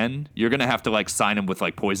him again, you're gonna have to like sign him with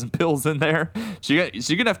like poison pills in there. So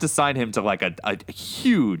you're gonna have to sign him to like a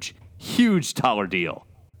huge dollar deal.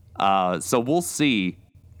 So we'll see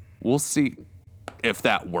if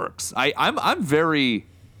that works. I'm very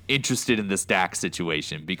interested in this Dak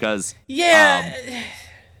situation because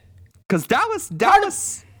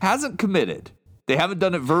Dallas hasn't committed. They haven't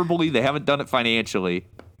done it verbally. They haven't done it financially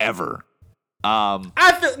ever.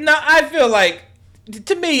 I feel like,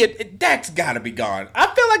 to me, Dak's got to be gone.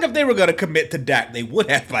 I feel like if they were going to commit to Dak, they would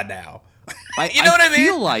have by now. You know what I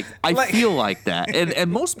mean? I feel like that.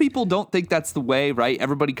 And most people don't think that's the way, right?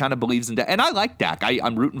 Everybody kind of believes in Dak. And I like Dak.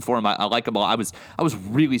 I'm rooting for him. I like him all. I was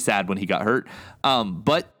really sad when he got hurt.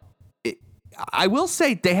 But I will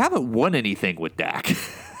say they haven't won anything with Dak.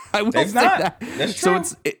 I will say that. That's true.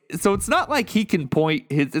 So it's not like he can point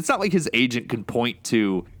it's not like his agent can point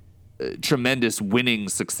to tremendous winning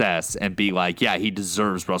success and be like, yeah, he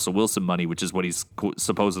deserves Russell Wilson money, which is what he's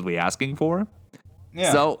supposedly asking for.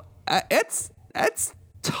 Yeah. So it's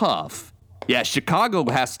tough. Yeah, Chicago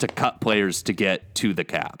has to cut players to get to the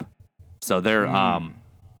cap. So they're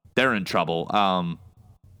in trouble.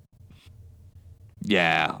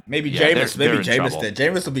 Yeah. Maybe Jameis. Maybe Jameis did.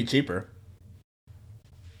 Jameis will be cheaper.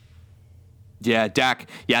 Yeah, Dak.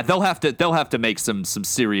 Yeah, they'll have to make some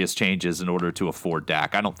serious changes in order to afford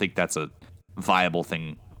Dak. I don't think that's a viable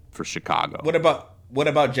thing for Chicago. What about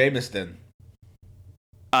Jameis then?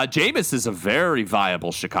 Jameis is a very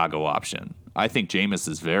viable Chicago option. I think Jameis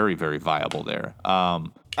is very, very viable there.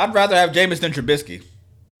 I'd rather have Jameis than Trubisky.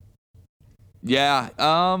 Yeah.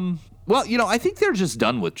 Well, I think they're just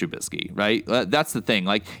done with Trubisky, right? That's the thing.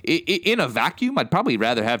 Like, in a vacuum, I'd probably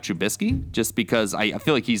rather have Trubisky just because I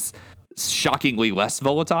feel like he's shockingly less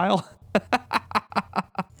volatile.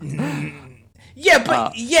 Yeah,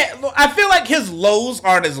 but I feel like his lows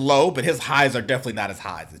aren't as low, but his highs are definitely not as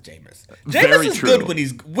high as Jameis. Jameis is good when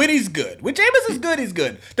he's good. When Jameis is good, he's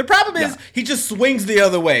good. The problem is he just swings the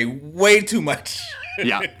other way too much.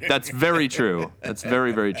 Yeah, that's very true. That's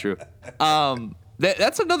very, very true.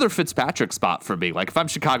 That's another Fitzpatrick spot for me. Like, if I'm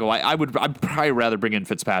Chicago, I'd probably rather bring in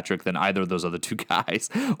Fitzpatrick than either of those other two guys.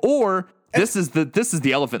 Or this is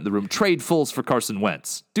the elephant in the room. Trade Foles for Carson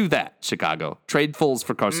Wentz. Do that, Chicago. Trade Foles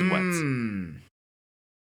for Carson Wentz.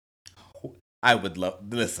 I would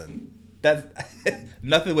listen. That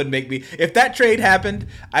nothing would make me. If that trade happened,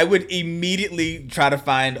 I would immediately try to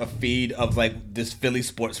find a feed of like this Philly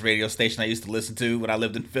sports radio station I used to listen to when I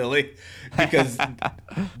lived in Philly, because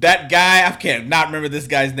that guy, I can't not remember this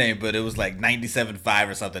guy's name, but it was like 97.5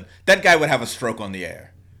 or something. That guy would have a stroke on the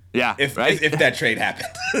air. Yeah, if that trade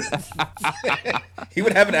happened, he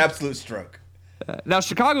would have an absolute stroke. Now,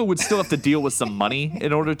 Chicago would still have to deal with some money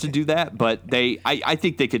in order to do that, but I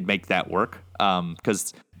think they could make that work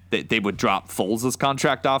because they would drop Foles'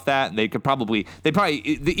 contract off that, and the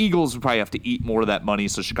Eagles would probably have to eat more of that money,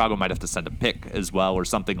 so Chicago might have to send a pick as well or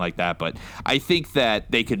something like that. But I think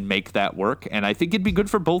that they can make that work, and I think it'd be good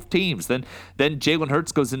for both teams. Then Jalen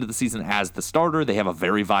Hurts goes into the season as the starter. They have a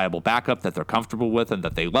very viable backup that they're comfortable with and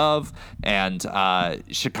that they love, and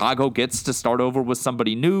Chicago gets to start over with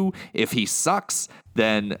somebody new. If he sucks,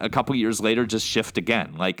 then a couple years later, just shift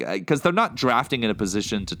again, because they're not drafting in a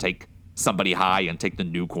position to take somebody high and take the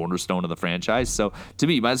new cornerstone of the franchise. So to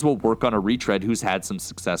me, you might as well work on a retread who's had some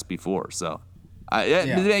success before. So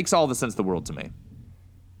it makes all the sense in the world to me.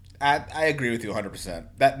 I agree with you 100%.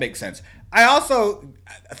 That makes sense. I also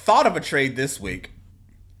thought of a trade this week.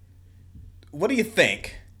 What do you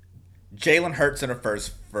think? Jalen Hurts in a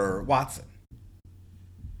first for Watson.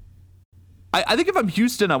 I think if I'm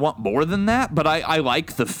Houston, I want more than that, but I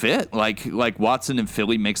like the fit. Like Watson and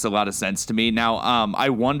Philly makes a lot of sense to me. Now, I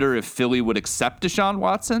wonder if Philly would accept Deshaun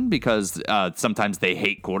Watson, because sometimes they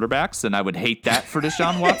hate quarterbacks, and I would hate that for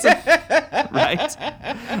Deshaun Watson, right?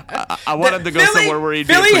 I want him to go somewhere where he'd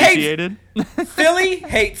be appreciated. Philly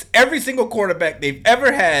hates every single quarterback they've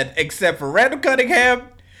ever had except for Randall Cunningham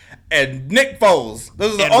and Nick Foles.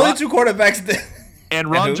 Those are the only two quarterbacks that...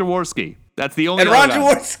 And Ron Jaworski. That's the only. And Ron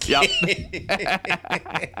Jaworski. Yep.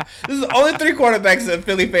 This is the only three quarterbacks that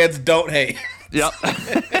Philly fans don't hate. Yep.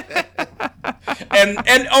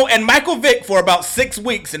 and Michael Vick for about 6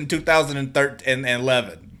 weeks in 2013 and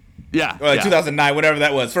 11. Yeah. Or 2009, whatever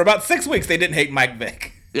that was. For about 6 weeks, they didn't hate Mike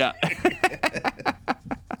Vick. Yeah.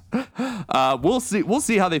 We'll see. We'll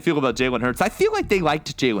see how they feel about Jalen Hurts. I feel like they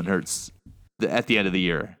liked Jalen Hurts at the end of the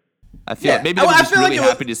year. I feel like maybe they were just really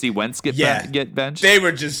happy to see Wentz get benched. They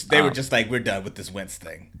were just like, we're done with this Wentz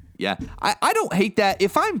thing. Yeah, I don't hate that.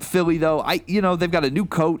 If I'm Philly, though, they've got a new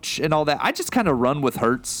coach and all that. I just kind of run with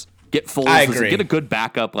Hurts. Get Foles, get a good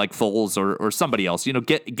backup like Foles or somebody else.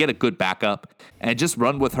 Get a good backup and just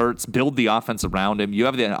run with Hurts. Build the offense around him. You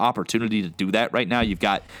have the opportunity to do that right now. You've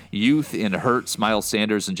got youth in Hurts, Miles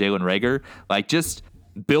Sanders, and Jalen Reagor. Like, just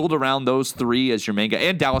build around those three as your main guy,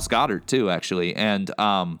 and Dallas Goedert too, actually, and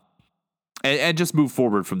just move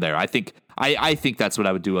forward from there. I think that's what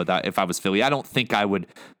I would do with that if I was Philly. I don't think I would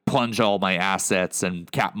plunge all my assets and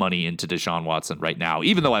cap money into Deshaun Watson right now,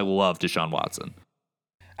 even though I love Deshaun Watson.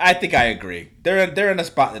 I think I agree. They're in a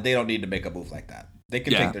spot that they don't need to make a move like that. They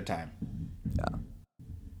can take their time.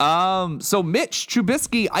 Yeah. So Mitch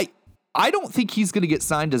Trubisky, I don't think he's going to get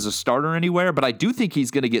signed as a starter anywhere, but I do think he's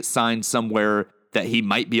going to get signed somewhere that he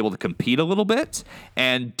might be able to compete a little bit.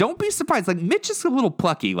 And don't be surprised. Like, Mitch is a little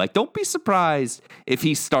plucky. Like, don't be surprised if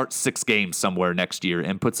he starts 6 games somewhere next year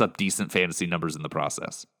and puts up decent fantasy numbers in the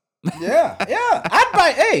process. Yeah.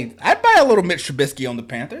 I'd buy a little Mitch Trubisky on the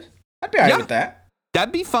Panthers. I'd be all right with that.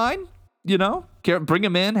 That'd be fine. Bring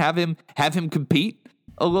him in, have him compete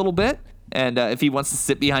a little bit. And if he wants to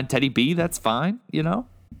sit behind Teddy B, that's fine.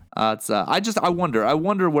 I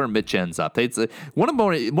wonder where Mitch ends up. It's one of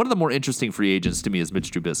the more interesting free agents to me is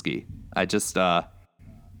Mitch Trubisky.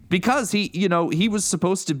 Because he was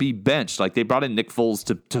supposed to be benched. Like, they brought in Nick Foles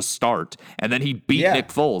to start, and then he beat Nick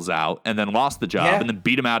Foles out and then lost the job and then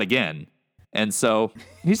beat him out again. And so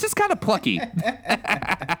he's just kind of plucky.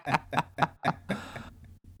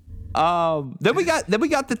 Then we got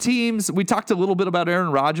the teams. We talked a little bit about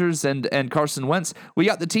Aaron Rodgers and Carson Wentz. We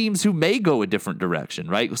got the teams who may go a different direction,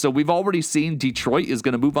 right? So we've already seen Detroit is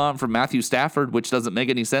going to move on from Matthew Stafford, which doesn't make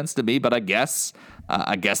any sense to me, but I guess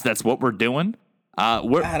that's what we're doing. I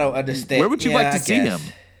don't understand. Where would you like to see him?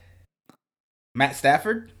 Matt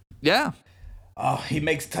Stafford? Yeah. Oh, he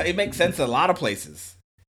makes sense in a lot of places.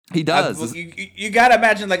 He does. You got to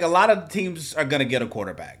imagine, like, a lot of teams are going to get a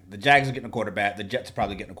quarterback. The Jags are getting a quarterback. The Jets are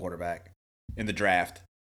probably getting a quarterback in the draft.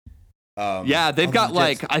 They've got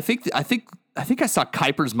I think I saw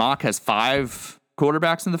Kuiper's mock has 5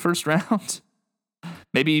 quarterbacks in the first round.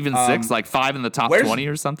 Maybe even 6, like 5 in the top 20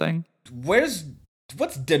 or something. What's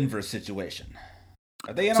Denver's situation?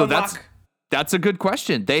 Are they in on lock? That's a good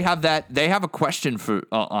question. They have a question for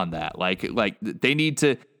on that. Like they need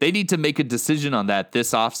to make a decision on that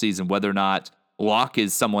this offseason, whether or not Locke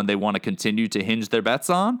is someone they want to continue to hinge their bets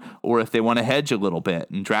on, or if they want to hedge a little bit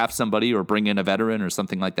and draft somebody or bring in a veteran or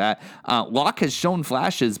something like that. Locke has shown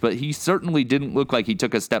flashes, but he certainly didn't look like he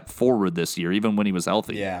took a step forward this year, even when he was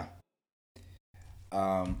healthy. Yeah.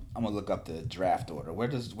 I'm gonna look up the draft order. Where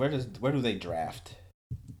do they draft?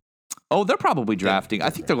 Oh, they're probably drafting. I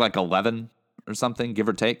think they're like 11 or something, give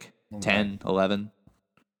or take. Okay. 10, 11.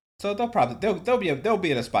 So they'll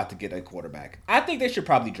be in a spot to get a quarterback. I think they should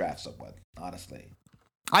probably draft someone, honestly.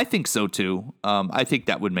 I think so too. I think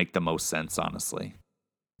that would make the most sense, honestly.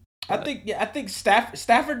 I think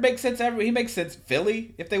Stafford makes sense. He makes sense.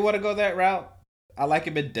 Philly, if they want to go that route. I like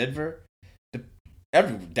him in Denver.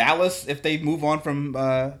 Dallas, if they move on from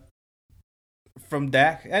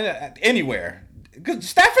Dak, anywhere. Because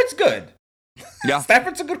Stafford's good. Yeah,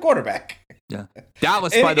 Stafford's a good quarterback. Yeah,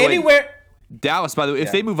 Dallas, by the way,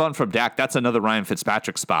 if they move on from Dak, that's another Ryan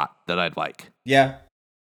Fitzpatrick spot that I'd like. Yeah.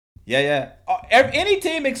 Any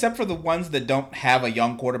team except for the ones that don't have a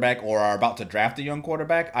young quarterback or are about to draft a young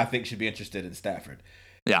quarterback, I think should be interested in Stafford.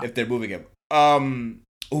 Yeah, if they're moving him.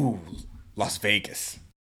 Las Vegas,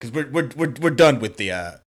 because we're done with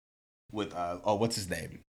the what's his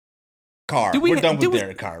name? Carr. We're done with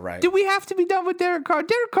Derek Carr, right? Do we have to be done with Derek Carr?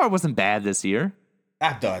 Derek Carr wasn't bad this year.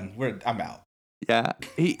 I'm done. I'm out. Yeah,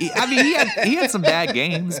 he had some bad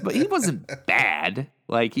games, but he wasn't bad.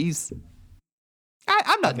 Like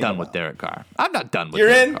I'm not done with Derek Carr. I'm not done with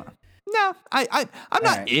Derek Carr. No, I'm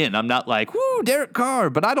not in. I'm not like, woo, Derek Carr.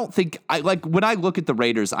 But I don't think when I look at the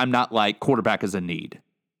Raiders, I'm not like quarterback is a need.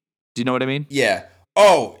 Do you know what I mean? Yeah.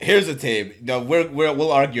 Oh, here's a team. No,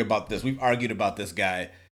 we'll argue about this. We've argued about this guy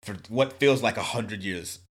for what feels like 100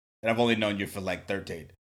 years, and I've only known you for like 13.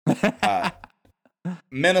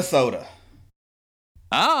 Minnesota.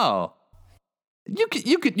 Oh,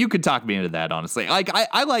 you could talk me into that, honestly. Like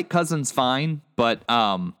I like Cousins fine, but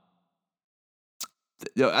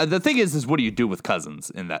the thing is what do you do with Cousins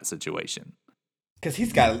in that situation? Because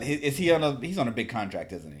he's on a big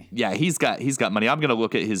contract, isn't he? Yeah, he's got money. I'm gonna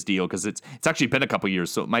look at his deal because it's actually been a couple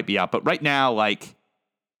years, so it might be out. But right now,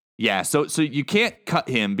 so you can't cut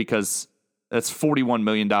him because that's $41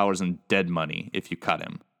 million in dead money if you cut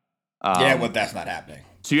him. That's not happening.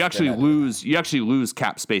 So you actually lose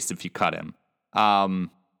cap space if you cut him.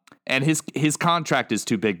 and his contract is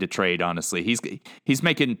too big to trade. Honestly, he's got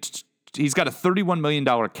a $31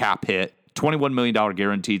 million cap hit, $21 million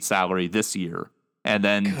guaranteed salary this year, and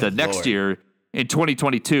then the next year in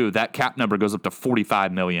 2022, that cap number goes up to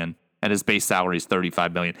 $45 million. And his base salary is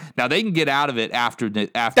 $35 million. Now they can get out of it after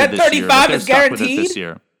that this 35 year. That 35 is guaranteed this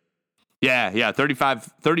year. Yeah,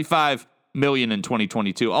 35 million in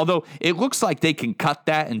 2022. Although it looks like they can cut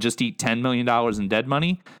that and just eat $10 million in dead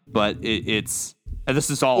money, but it's and this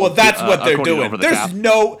is all. Well, that's what they're doing.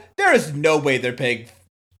 There is no way they're paying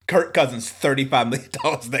Kirk Cousins $35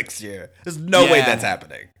 million next year. There's no way that's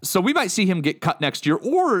happening. So we might see him get cut next year,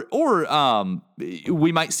 or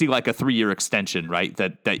we might see like a 3-year extension, right?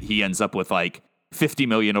 That he ends up with like $50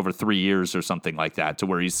 million over 3 years or something like that, to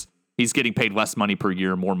where he's getting paid less money per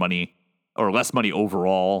year, more money, or less money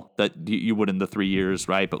overall that you would in the 3 years,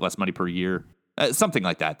 right? But less money per year. Something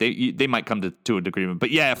like that. They might come to an agreement.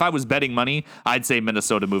 But yeah, if I was betting money, I'd say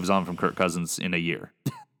Minnesota moves on from Kirk Cousins in a year.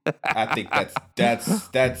 I think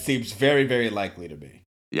that seems very, very likely to me.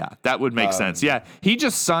 Yeah, that would make sense. Yeah, he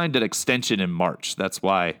just signed an extension in March. That's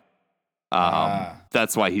why.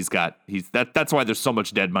 That's why that's why there's so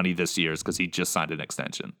much dead money this year, is because he just signed an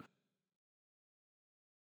extension.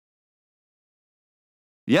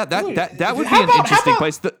 Yeah, that would be an interesting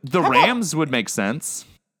place. The Rams would make sense.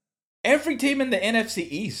 Every team in the NFC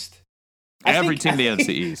East. Every team in the NFC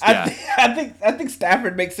East. Yeah. I think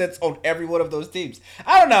Stafford makes sense on every one of those teams.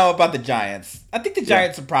 I don't know about the Giants. I think the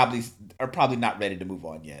Giants are probably not ready to move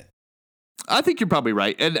on yet. I think you're probably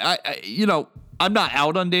right. And I'm not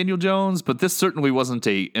out on Daniel Jones, but this certainly wasn't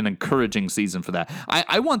an encouraging season for that.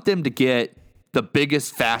 I want them to get the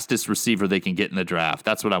biggest, fastest receiver they can get in the draft.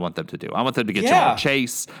 That's what I want them to do. I want them to get Ja'Marr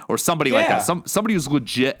Chase or somebody like that. Somebody who's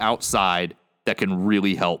legit outside that can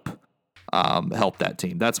really help that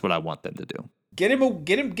team. That's what I want them to do. Get him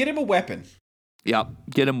a weapon. Yep,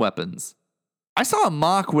 get him weapons. I saw a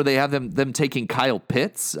mock where they have them taking Kyle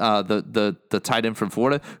Pitts, the tight end from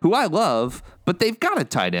Florida, who I love, but they've got a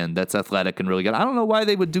tight end that's athletic and really good. I don't know why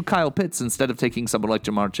they would do Kyle Pitts instead of taking someone like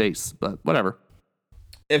Ja'Marr Chase, but whatever.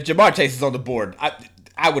 If Ja'Marr Chase is on the board,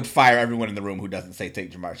 I would fire everyone in the room who doesn't say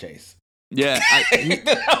take Ja'Marr Chase. Yeah,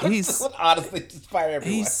 he's honestly just fire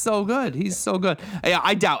everyone. He's so good.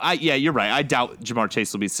 Yeah, you're right. I doubt Ja'Marr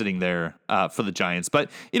Chase will be sitting there for the Giants. But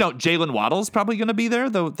Jalen Waddle's probably going to be there,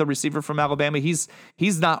 the receiver from Alabama. He's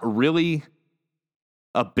not really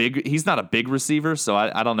he's not a big receiver, so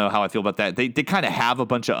I don't know how I feel about that. They kind of have a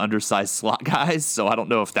bunch of undersized slot guys, so I don't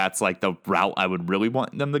know if that's like the route I would really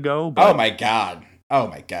want them to go. But. Oh my god.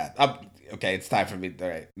 Okay, it's time for me. All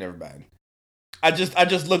right, never mind. I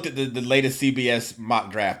just looked at the latest CBS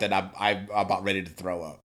mock draft and I'm about ready to throw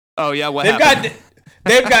up. Oh yeah, what happened?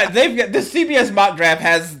 They've got the CBS mock draft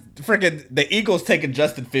has freaking the Eagles taking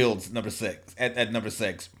Justin Fields number 6 at number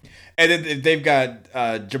 6, and then they've got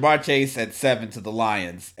Ja'Marr Chase at 7 to the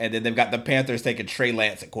Lions, and then they've got the Panthers taking Trey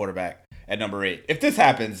Lance at quarterback at number 8. If this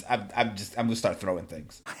happens, I'm gonna start throwing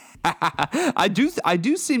things. I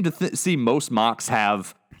do seem to see most mocks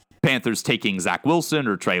have Panthers taking Zach Wilson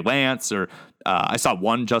or Trey Lance, or I saw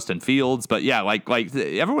one Justin Fields, but yeah, like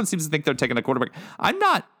everyone seems to think they're taking a quarterback. I'm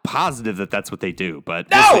not positive that that's what they do, but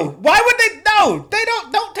no, why would they? No, they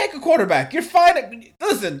don't take a quarterback. You're fine.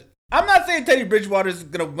 Listen, I'm not saying Teddy Bridgewater is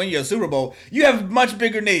gonna win you a Super Bowl. You have much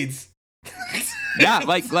bigger needs. Yeah,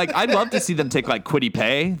 like I'd love to see them take like Kwity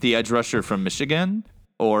Paye, the edge rusher from Michigan,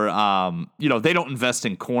 or they don't invest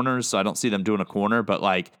in corners, so I don't see them doing a corner, but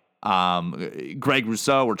like. Greg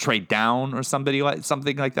Rousseau or trade down or something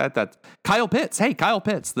like that. That's Kyle Pitts. Hey, Kyle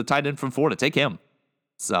Pitts, the tight end from Florida. Take him.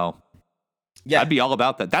 So yeah, I'd be all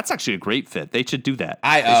about that. That's actually a great fit. They should do that.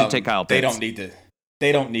 They should take Kyle Pitts.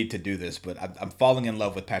 They don't need to do this, but I'm falling in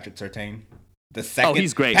love with Patrick Surtain. The second,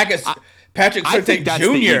 he's great. Patrick Surtain Jr.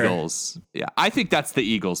 The Eagles. Yeah, I think that's the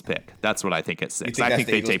Eagles pick. That's what I think at 6. I think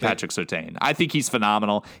they take Patrick Surtain. I think he's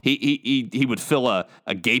phenomenal. He would fill a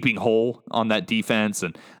gaping hole on that defense,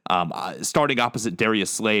 and starting opposite Darius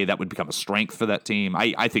Slay, that would become a strength for that team.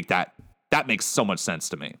 I think that makes so much sense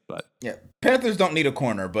to me. But yeah, Panthers don't need a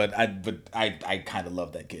corner, but I kind of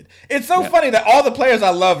love that kid. It's so funny that all the players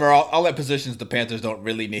I love are all at positions the Panthers don't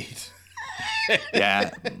really need.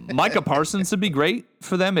 Yeah, Micah Parsons would be great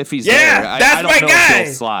for them if he's there. That's I don't know guy. If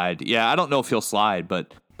he'll slide. Yeah, I don't know if he'll slide,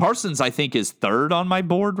 but Parsons I think is 3rd on my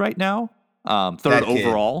board right now, 3rd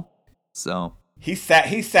overall. So he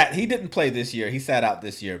didn't play this year. He sat out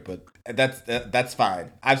this year, but that's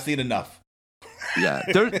fine. I've seen enough. Yeah,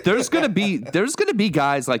 there's gonna be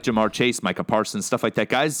guys like Ja'Marr Chase, Micah Parsons, stuff like that.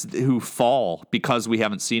 Guys who fall because we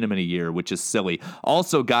haven't seen them in a year, which is silly.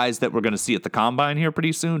 Also, guys that we're gonna see at the combine here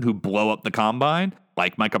pretty soon who blow up the combine.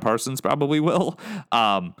 like Micah Parsons probably will,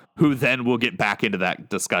 who then will get back into that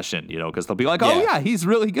discussion, because they'll be like, oh, yeah, he's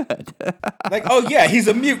really good. Like, oh, yeah, he's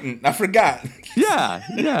a mutant. I forgot.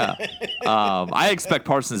 Yeah. I expect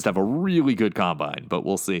Parsons to have a really good combine, but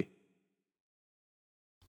we'll see.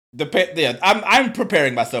 I'm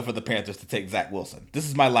preparing myself for the Panthers to take Zach Wilson. This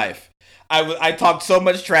is my life. I talked so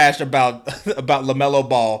much trash about LaMelo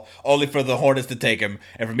Ball only for the Hornets to take him,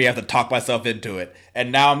 and for me, I have to talk myself into it.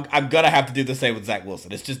 And now I'm gonna have to do the same with Zach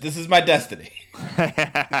Wilson. It's just, this is my destiny.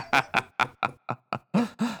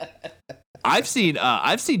 I've seen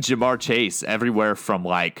Jamar Chase everywhere from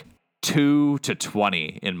like 2 to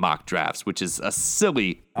 20 in mock drafts, which is a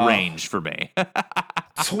silly range for me.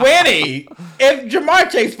 20? If Jamar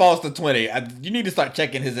Chase falls to 20, you need to start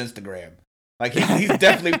checking his Instagram. Like, he's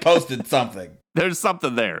definitely posted something. There's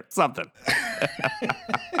something there. Something.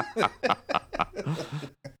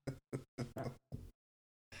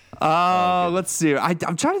 Let's see.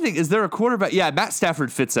 I'm trying to think. Is there a quarterback? Yeah, Matt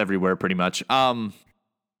Stafford fits everywhere pretty much. Jimmy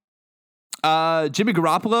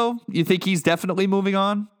Garoppolo, you think he's definitely moving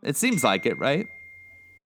on? It seems like it, right?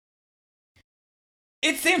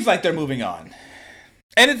 It seems like they're moving on.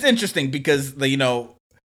 And it's interesting because,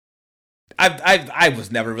 I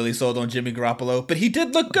was never really sold on Jimmy Garoppolo, but he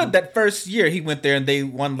did look good that first year. He went there and they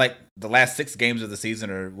won like the last 6 games of the season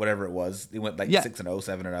or whatever it was. He went like 6-0,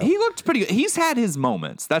 7-0. He looked pretty good. He's had his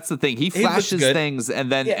moments. That's the thing. He flashes things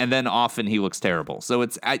and then often he looks terrible. So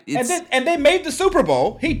it's and they made the Super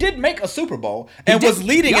Bowl. He did make a Super Bowl and was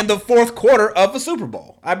leading in the fourth quarter of a Super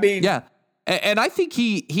Bowl. I mean, yeah. And I think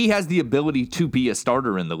he has the ability to be a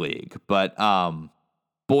starter in the league, but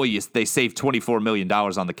boy, they saved $24 million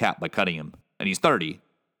on the cap by cutting him, and he's 30.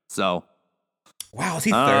 So, wow, is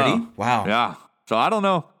he 30? Wow, yeah. So I don't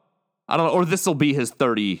know, or this will be his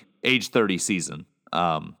age 30 season.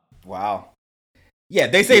 Wow. Yeah,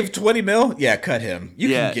 they saved 20 mil. Yeah, cut him.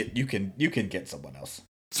 You can get someone else.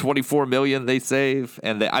 24 million they save,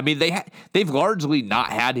 and they've largely not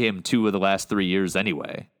had him 2 of the last 3 years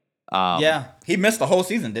anyway. He missed the whole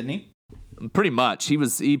season, didn't he? Pretty much.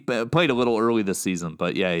 He played a little early this season,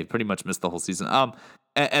 but yeah, he pretty much missed the whole season.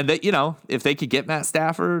 And that, if they could get Matt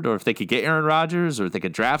Stafford, or if they could get Aaron Rodgers, or if they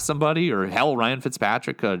could draft somebody, or hell, Ryan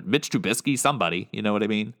Fitzpatrick, Mitch Trubisky, somebody, you know what I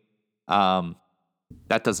mean?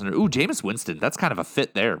 That doesn't. Jameis Winston. That's kind of a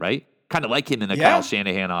fit there, right? Kind of like him in the Kyle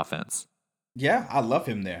Shanahan offense. Yeah, I love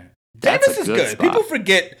him there. Jameis is good. Spot. People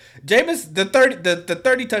forget Jameis, the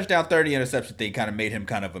 30 touchdown, 30 interception thing kind of made him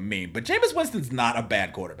kind of a meme. But Jameis Winston's not a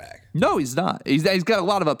bad quarterback. No, he's not. He's got a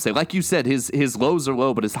lot of upside. Like you said, his lows are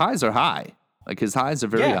low, but his highs are high. Like his highs are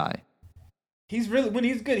very high. He's really, when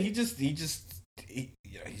he's good, he's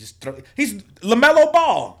LaMelo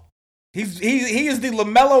Ball. He is the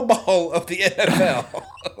LaMelo Ball of the NFL.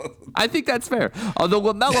 I think that's fair. Although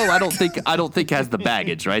LaMelo, I don't think has the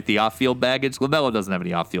baggage, right? The off-field baggage. LaMelo doesn't have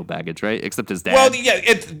any off-field baggage, right? Except his dad. Well, yeah,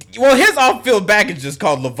 his off-field baggage is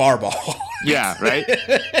called LeVar Ball. Yeah, right.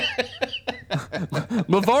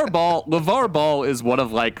 LeVar Ball is one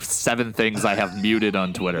of like 7 things I have muted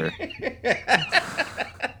on Twitter.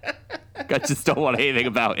 I just don't want anything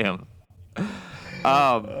about him.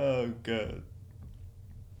 Oh god.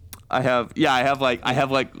 I have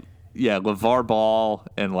LeVar Ball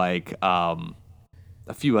and like a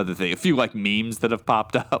few other things, a few like memes that have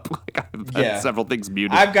popped up. Like I've had several things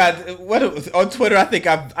muted. I've got on Twitter. I think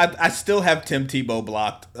I still have Tim Tebow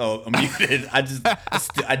blocked. Muted. I just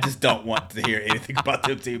don't want to hear anything about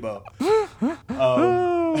Tim Tebow.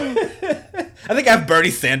 I think I have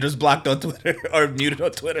Bernie Sanders blocked on Twitter or muted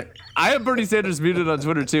on Twitter. I have Bernie Sanders muted on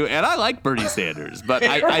Twitter too, and I like Bernie Sanders, but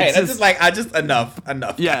I just enough.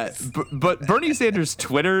 Yeah, but Bernie Sanders'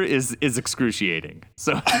 Twitter is excruciating.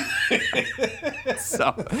 So I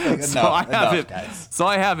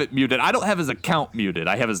have it muted. I don't have his account muted.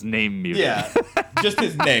 I have his name muted. Yeah, just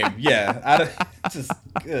his name. Yeah, just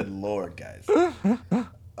good Lord, guys.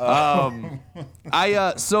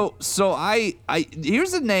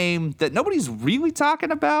 Here's a name that nobody's really talking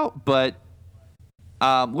about, but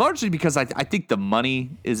largely because I think the money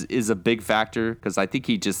is a big factor, because I think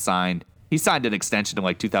he signed an extension in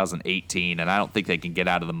like 2018, and I don't think they can get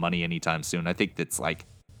out of the money anytime soon. I think that's like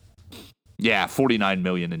 $49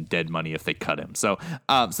 million in dead money if they cut him. So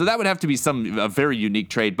that would have to be a very unique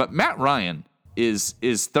trade. But Matt Ryan is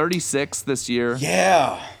 36 this year.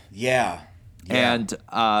 Yeah. And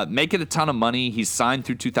making a ton of money. He's signed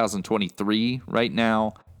through 2023 right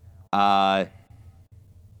now. That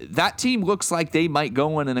team looks like they might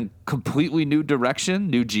go in a completely new direction,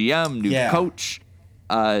 new GM, new coach.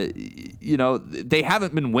 They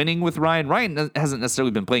haven't been winning with Ryan. Ryan hasn't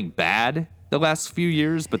necessarily been playing bad the last few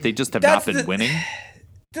years, but they just have not been winning.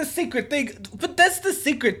 the secret thing, but that's the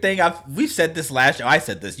secret thing. We've said this last year. I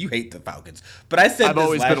said this. You hate the Falcons, but I said I've this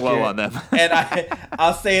always last been low year, on them, and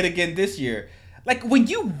I'll say it again this year. Like when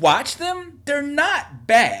you watch them, they're not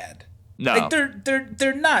bad. No, like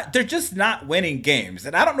they're not. They're just not winning games,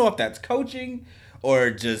 and I don't know if that's coaching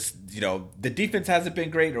or just the defense hasn't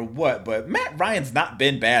been great or what. But Matt Ryan's not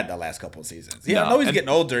been bad the last couple of seasons. Yeah, I know he's getting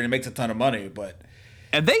older and he makes a ton of money, but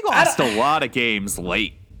they lost a lot of games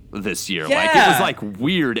late this year. Yeah. Like it was like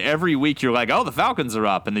weird. Every week you're like, oh, the Falcons are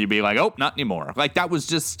up, and then you'd be like, oh, not anymore. Like that was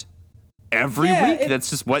just every week. That's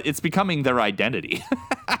just what it's becoming their identity.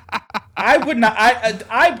 I would not.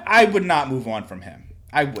 I would not move on from him.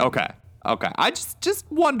 I would. Okay. I just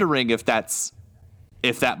wondering if that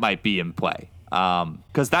might be in play.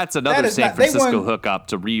 Because that's another San Francisco hookup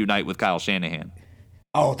to reunite with Kyle Shanahan.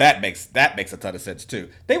 Oh, that makes a ton of sense too.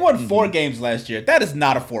 They won 4 games last year. That is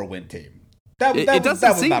not a 4-win team. It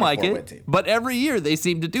doesn't seem like it, team. But every year they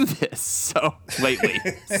seem to do this. So lately,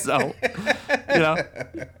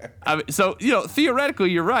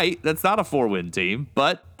 theoretically you're right. That's not a 4-win team,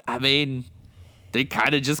 but I mean, they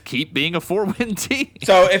kind of just keep being a 4-win team.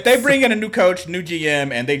 So if they bring in a new coach, new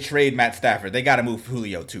GM, and they trade Matt Stafford, they got to move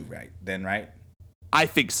Julio too, right? I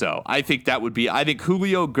think so. I think that would be. I think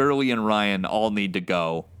Julio, Gurley, and Ryan all need to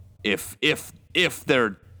go if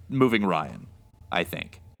they're moving Ryan. I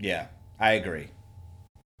think. Yeah. I agree.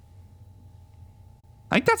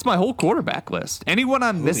 I think that's my whole quarterback list. Anyone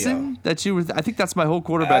I'm missing that you were? I think that's my whole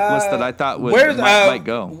quarterback list that I thought might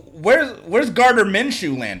go. Where's Gardner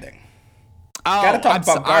Minshew landing? Oh, gotta talk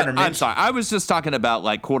about Gardner Minshew. I'm sorry. I was just talking about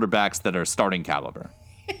like quarterbacks that are starting caliber.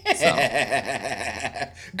 So.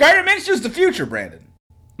 Gardner Minshew's the future, Brandon.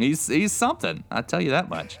 He's something. I tell you that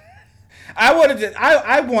much. I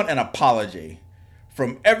want an apology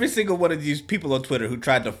from every single one of these people on Twitter who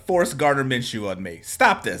tried to force Gardner Minshew on me.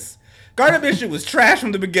 Stop this. Gardner Minshew was trash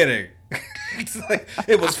from the beginning.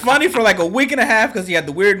 It was funny for like a week and a half because he had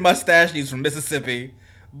the weird mustache and he's from Mississippi.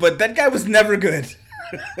 But that guy was never good.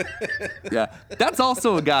 Yeah, that's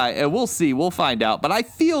also a guy, and we'll see. We'll find out. But I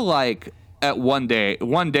feel like at one day,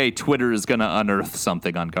 Twitter is going to unearth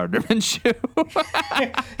something on Gardner Minshew.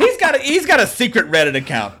 He's got a secret Reddit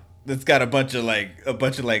account that's got a bunch of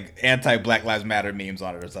anti-Black Lives Matter memes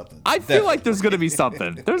on it or something. I feel like there's gonna be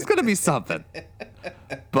something.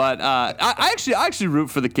 But I actually root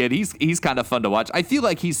for the kid. He's kind of fun to watch. I feel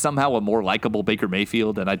like he's somehow a more likable Baker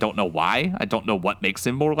Mayfield, and I don't know why. I don't know what makes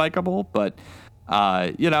him more likable, but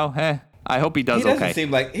I hope he does okay.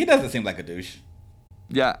 He doesn't seem like a douche.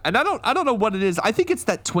 Yeah, and I don't know what it is. I think it's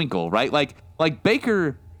that twinkle, right? Like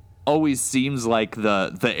Baker always seems like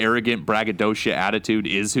the arrogant braggadocio attitude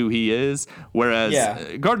is who he is, whereas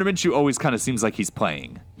Gardner Minshew always kind of seems like he's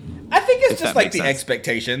playing. I think it's just like the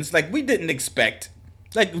expectations. Like we didn't expect.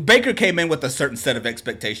 Like Baker came in with a certain set of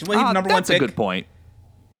expectations. Well, he's number one pick. That's a good point.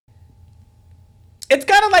 It's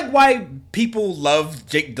kind of like why people love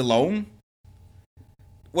Jake Delhomme.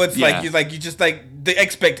 If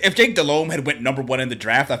Jake Delhomme had went number 1 in the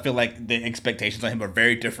draft, I feel like the expectations on him are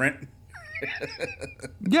very different.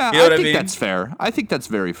 Yeah, I think that's fair. I think that's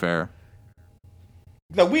very fair.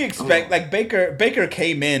 So we expect Baker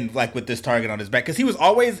came in like with this target on his back because he was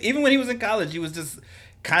always, even when he was in college, he was just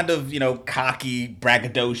kind of cocky,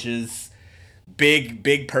 braggadocious,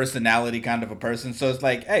 big personality kind of a person. So it's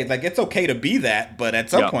like, hey, like it's okay to be that, but at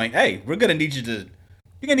some point, hey, you're gonna need to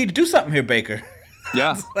do something here, Baker.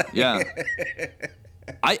 Yeah, yeah.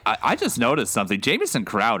 I just noticed something. Jamison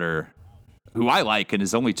Crowder, who I like and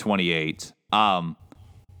is only 28,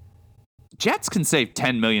 Jets can save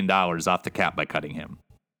 $10 million off the cap by cutting him.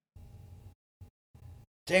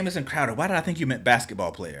 Jamison Crowder, why did I think you meant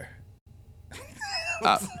basketball player?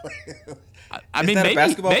 I mean,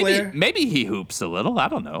 maybe he hoops a little. I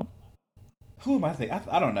don't know. Who am I thinking?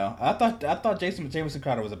 I don't know. I thought Jamison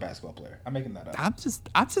Crowder was a basketball player. I'm making that up. I'm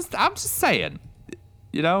just saying.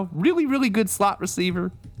 Really, really good slot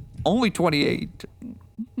receiver. Only 28.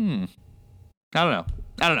 I don't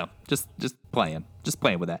know. Just playing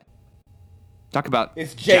with that. Talk about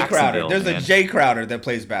it's Jay Crowder. There's a Jay Crowder that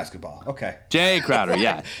plays basketball. Okay. Jay Crowder,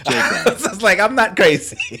 yeah. Jay Crowder. It's like I'm not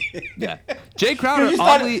crazy. Yeah. Jay Crowder,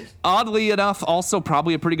 oddly enough, also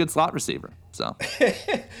probably a pretty good slot receiver. So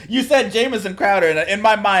you said Jamison Crowder, and in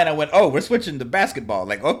my mind, I went, "Oh, we're switching to basketball."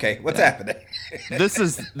 Like, okay, what's happening? This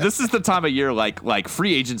is the time of year like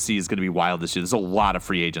free agency is going to be wild this year. There's a lot of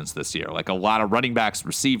free agents this year, like a lot of running backs,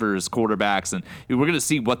 receivers, quarterbacks, and we're going to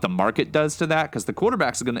see what the market does to that because the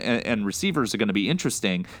quarterbacks are going to and receivers are going to be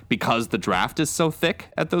interesting because the draft is so thick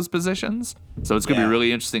at those positions. So it's going to be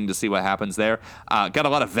really interesting to see what happens there. Got a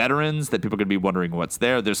lot of veterans that people are going to be wondering what's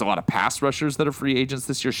there. There's a lot of pass rushers that are free agents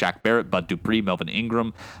this year. Shaq Barrett, Bud Dupree, Melvin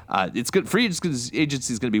Ingram. It's good. Free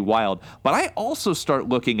agency is going to be wild. But I also start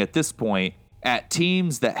looking at this point at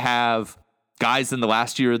teams that have guys in the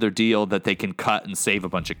last year of their deal that they can cut and save a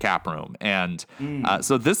bunch of cap room. And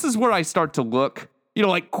so this is where I start to look,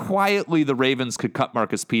 like quietly the Ravens could cut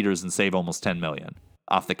Marcus Peters and save almost $10 million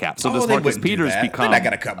off the cap. So does Marcus Peters become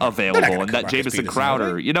available, and that Jamison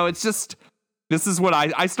Crowder, it's just, this is what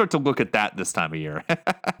I start to look at that this time of year.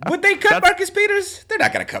 Would they cut Marcus Peters? They're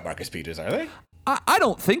not going to cut Marcus Peters, are they? I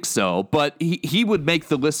don't think so, but he would make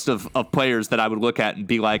the list of players that I would look at and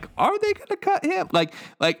be like, are they going to cut him? Like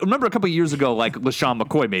remember a couple of years ago, like LeSean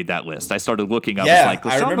McCoy made that list. I started looking up, like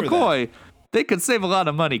LeSean McCoy, they could save a lot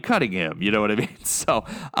of money cutting him. You know what I mean? So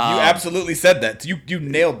you absolutely said that. You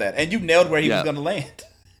nailed that, and you nailed where he was going to land.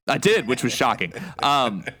 I did, which was shocking.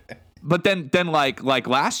 But then like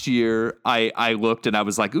last year, I looked and I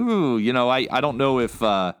was like, ooh, I don't know if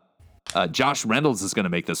Josh Reynolds is going to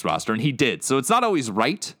make this roster, and he did. So it's not always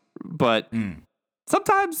right, but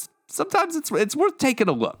sometimes it's worth taking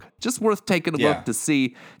a look. Just worth taking a look to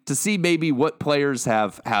see maybe what players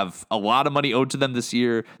have a lot of money owed to them this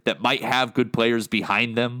year that might have good players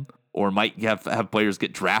behind them, or might have players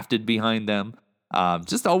get drafted behind them.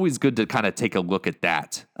 Just always good to kind of take a look at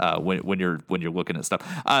that when you're looking at stuff.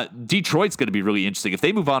 Detroit's going to be really interesting. If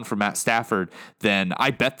they move on from Matt Stafford, then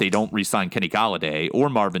I bet they don't re-sign Kenny Golladay or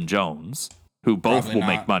Marvin Jones, who both probably will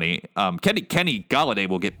make money. Kenny Golladay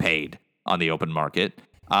will get paid on the open market.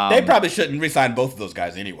 They probably shouldn't re-sign both of those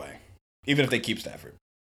guys anyway, even if they keep Stafford.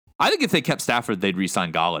 I think if they kept Stafford, they'd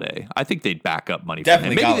re-sign Golladay. I think they'd back up money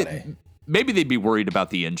Definitely for him. Golladay. Maybe they'd be worried about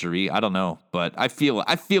the injury. I don't know, but I feel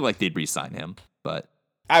like they'd re-sign him. But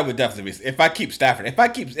I would definitely if I keep Stafford.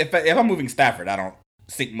 If I'm moving Stafford, I don't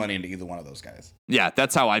sink money into either one of those guys. Yeah,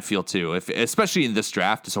 that's how I feel too. Especially in this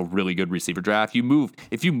draft, it's a really good receiver draft.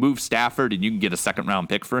 If you move Stafford and you can get a second round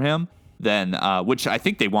pick for him, then which I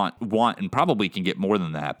think they want and probably can get more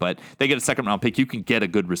than that. But they get a second round pick, you can get a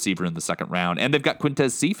good receiver in the second round, and they've got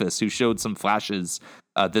Quintez Cephas, who showed some flashes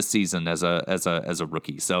this season as a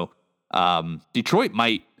rookie. So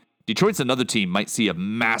Detroit's another team might see a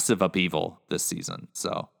massive upheaval this season.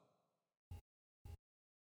 So,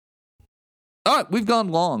 all right, we've gone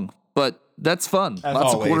long, but that's fun.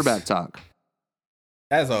 Lots of quarterback talk.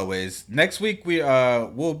 As always, next week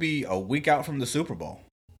we'll be a week out from the Super Bowl.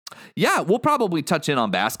 Yeah, we'll probably touch in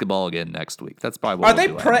on basketball again next week. That's probably what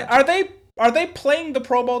Are they playing the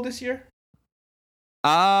Pro Bowl this year?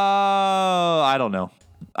 I don't know.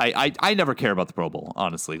 I never care about the Pro Bowl,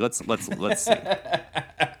 honestly. Let's see.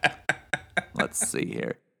 Let's see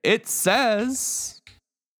here. It says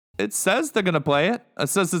they're gonna play it. It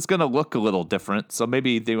says it's gonna look a little different. So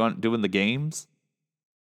maybe they aren't doing the games.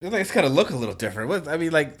 It's gonna look a little different.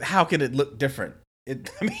 How can it look different? Is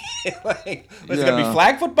it gonna be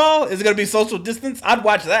flag football? Is it gonna be social distance? I'd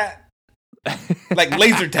watch that. Like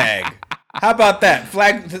laser tag. How about that?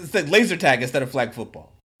 Laser tag instead of flag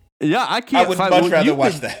football. Yeah, I can't. I would much rather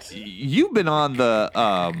watch that. You've been on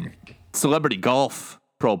the celebrity golf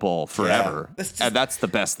Pro Bowl forever, and that's the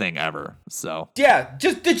best thing ever. So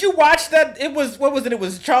did you watch that? It was It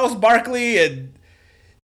was Charles Barkley and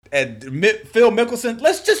Phil Mickelson.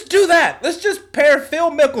 Let's just do that. Let's just pair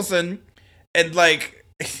Phil Mickelson and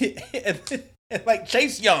and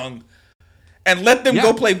Chase Young, and let them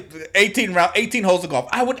go play 18 holes of golf.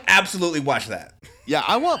 I would absolutely watch that. Yeah,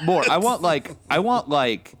 I want more. I want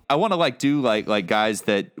to do guys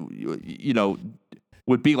that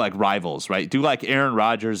would be like rivals, right? Do like Aaron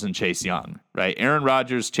Rodgers and Chase Young, right? Aaron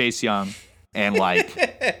Rodgers, Chase Young, and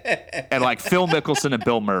Phil Mickelson and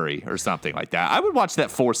Bill Murray or something like that. I would watch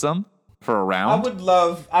that foursome for a round.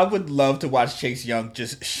 I would love to watch Chase Young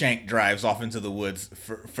just shank drives off into the woods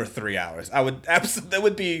for 3 hours. That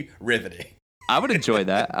would be riveting. I would enjoy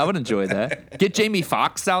that. Get Jamie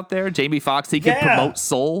Foxx out there. Jamie Foxx, he can promote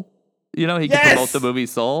Soul. He can promote the movie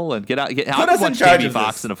Soul and I would watch Jamie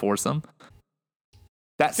Foxx in a foursome.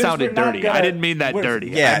 That sounded dirty. I didn't mean that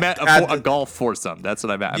dirty. Yeah, I meant a golf foursome. That's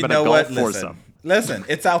what I meant. I meant a golf foursome. Listen,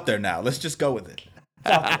 it's out there now. Let's just go with it.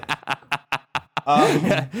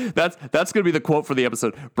 That's going to be the quote for the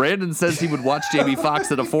episode. Brandon says he would watch Jamie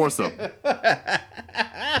Foxx in a foursome.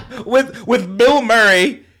 With Bill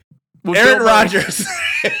Murray, Aaron Rodgers.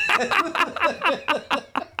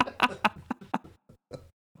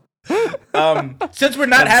 Since we're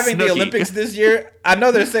not having the Olympics this year, I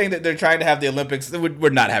know they're saying that they're trying to have the Olympics. We're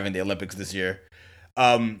not having the Olympics this year.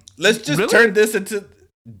 Let's just turn this into.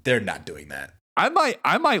 They're not doing that. I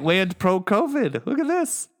might land pro COVID. Look at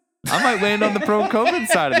this. I might land on the pro-COVID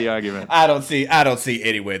side of the argument. I don't see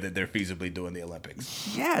any way that they're feasibly doing the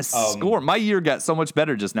Olympics. Yes, score. My year got so much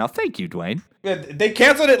better just now. Thank you, Dwayne. They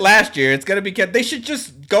canceled it last year. It's gonna be. They should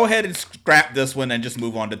just go ahead and scrap this one and just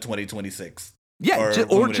move on to 2026. Yeah,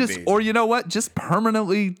 or you know what? Just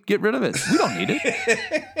permanently get rid of it. We don't need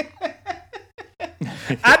it.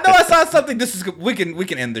 I know I saw something. We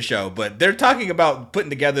can end the show, but they're talking about putting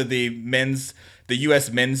together the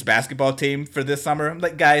U.S. men's basketball team for this summer. I'm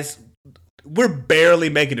like, guys, we're barely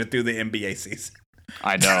making it through the NBA season.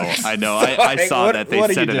 I know. So, I saw that they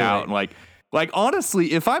sent it out. And like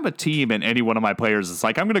honestly, if I'm a team and any one of my players is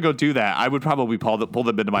like, I'm going to go do that, I would probably pull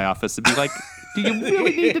them into my office and be like, do you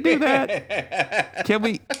really need to do that? Can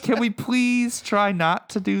we please try not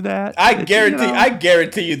to do that? I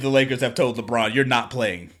guarantee you the Lakers have told LeBron, you're not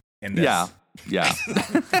playing in this. Yeah.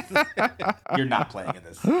 You're not playing in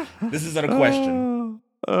this. This isn't a question.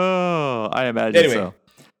 Oh, I imagine so.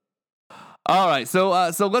 All right, so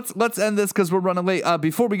let's end this because we're running late.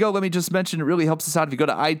 Before we go, let me just mention it really helps us out if you go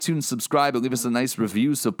to iTunes, subscribe, and leave us a nice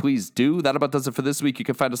review. So please do. That about does it for this week. You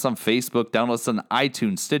can find us on Facebook, download us on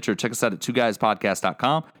iTunes, Stitcher. Check us out at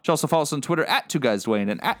twoguyspodcast.com. You should also follow us on Twitter at TwoGuysDwayne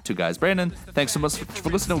and at TwoGuysBrandon. Thanks so much for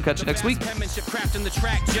listening. We'll catch you next week. It's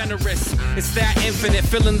that infinite,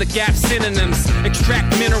 filling the gap synonyms.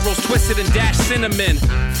 Extract minerals, twisted and dash cinnamon.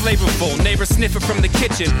 Flavorful, neighbors sniffing from the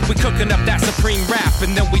kitchen. We cooking up that supreme rap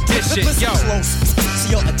and then we dish it. Yo. Close, so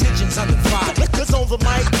your attention's undivided. Cause on the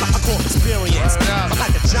mic, I call experience. I'm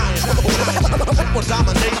like a giant. Or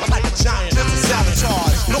dominate like a giant. It's a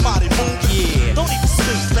sabotage. Nobody move. Yeah. Don't even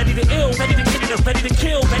sleep. Ready to ill. Ready to get it. Ready to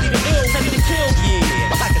kill. Ready to ill. Ready to kill. Yeah.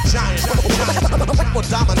 I'm like a giant. Or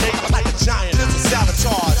dominate like a giant. It's a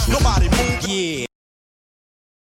sabotage. Nobody move. Yeah.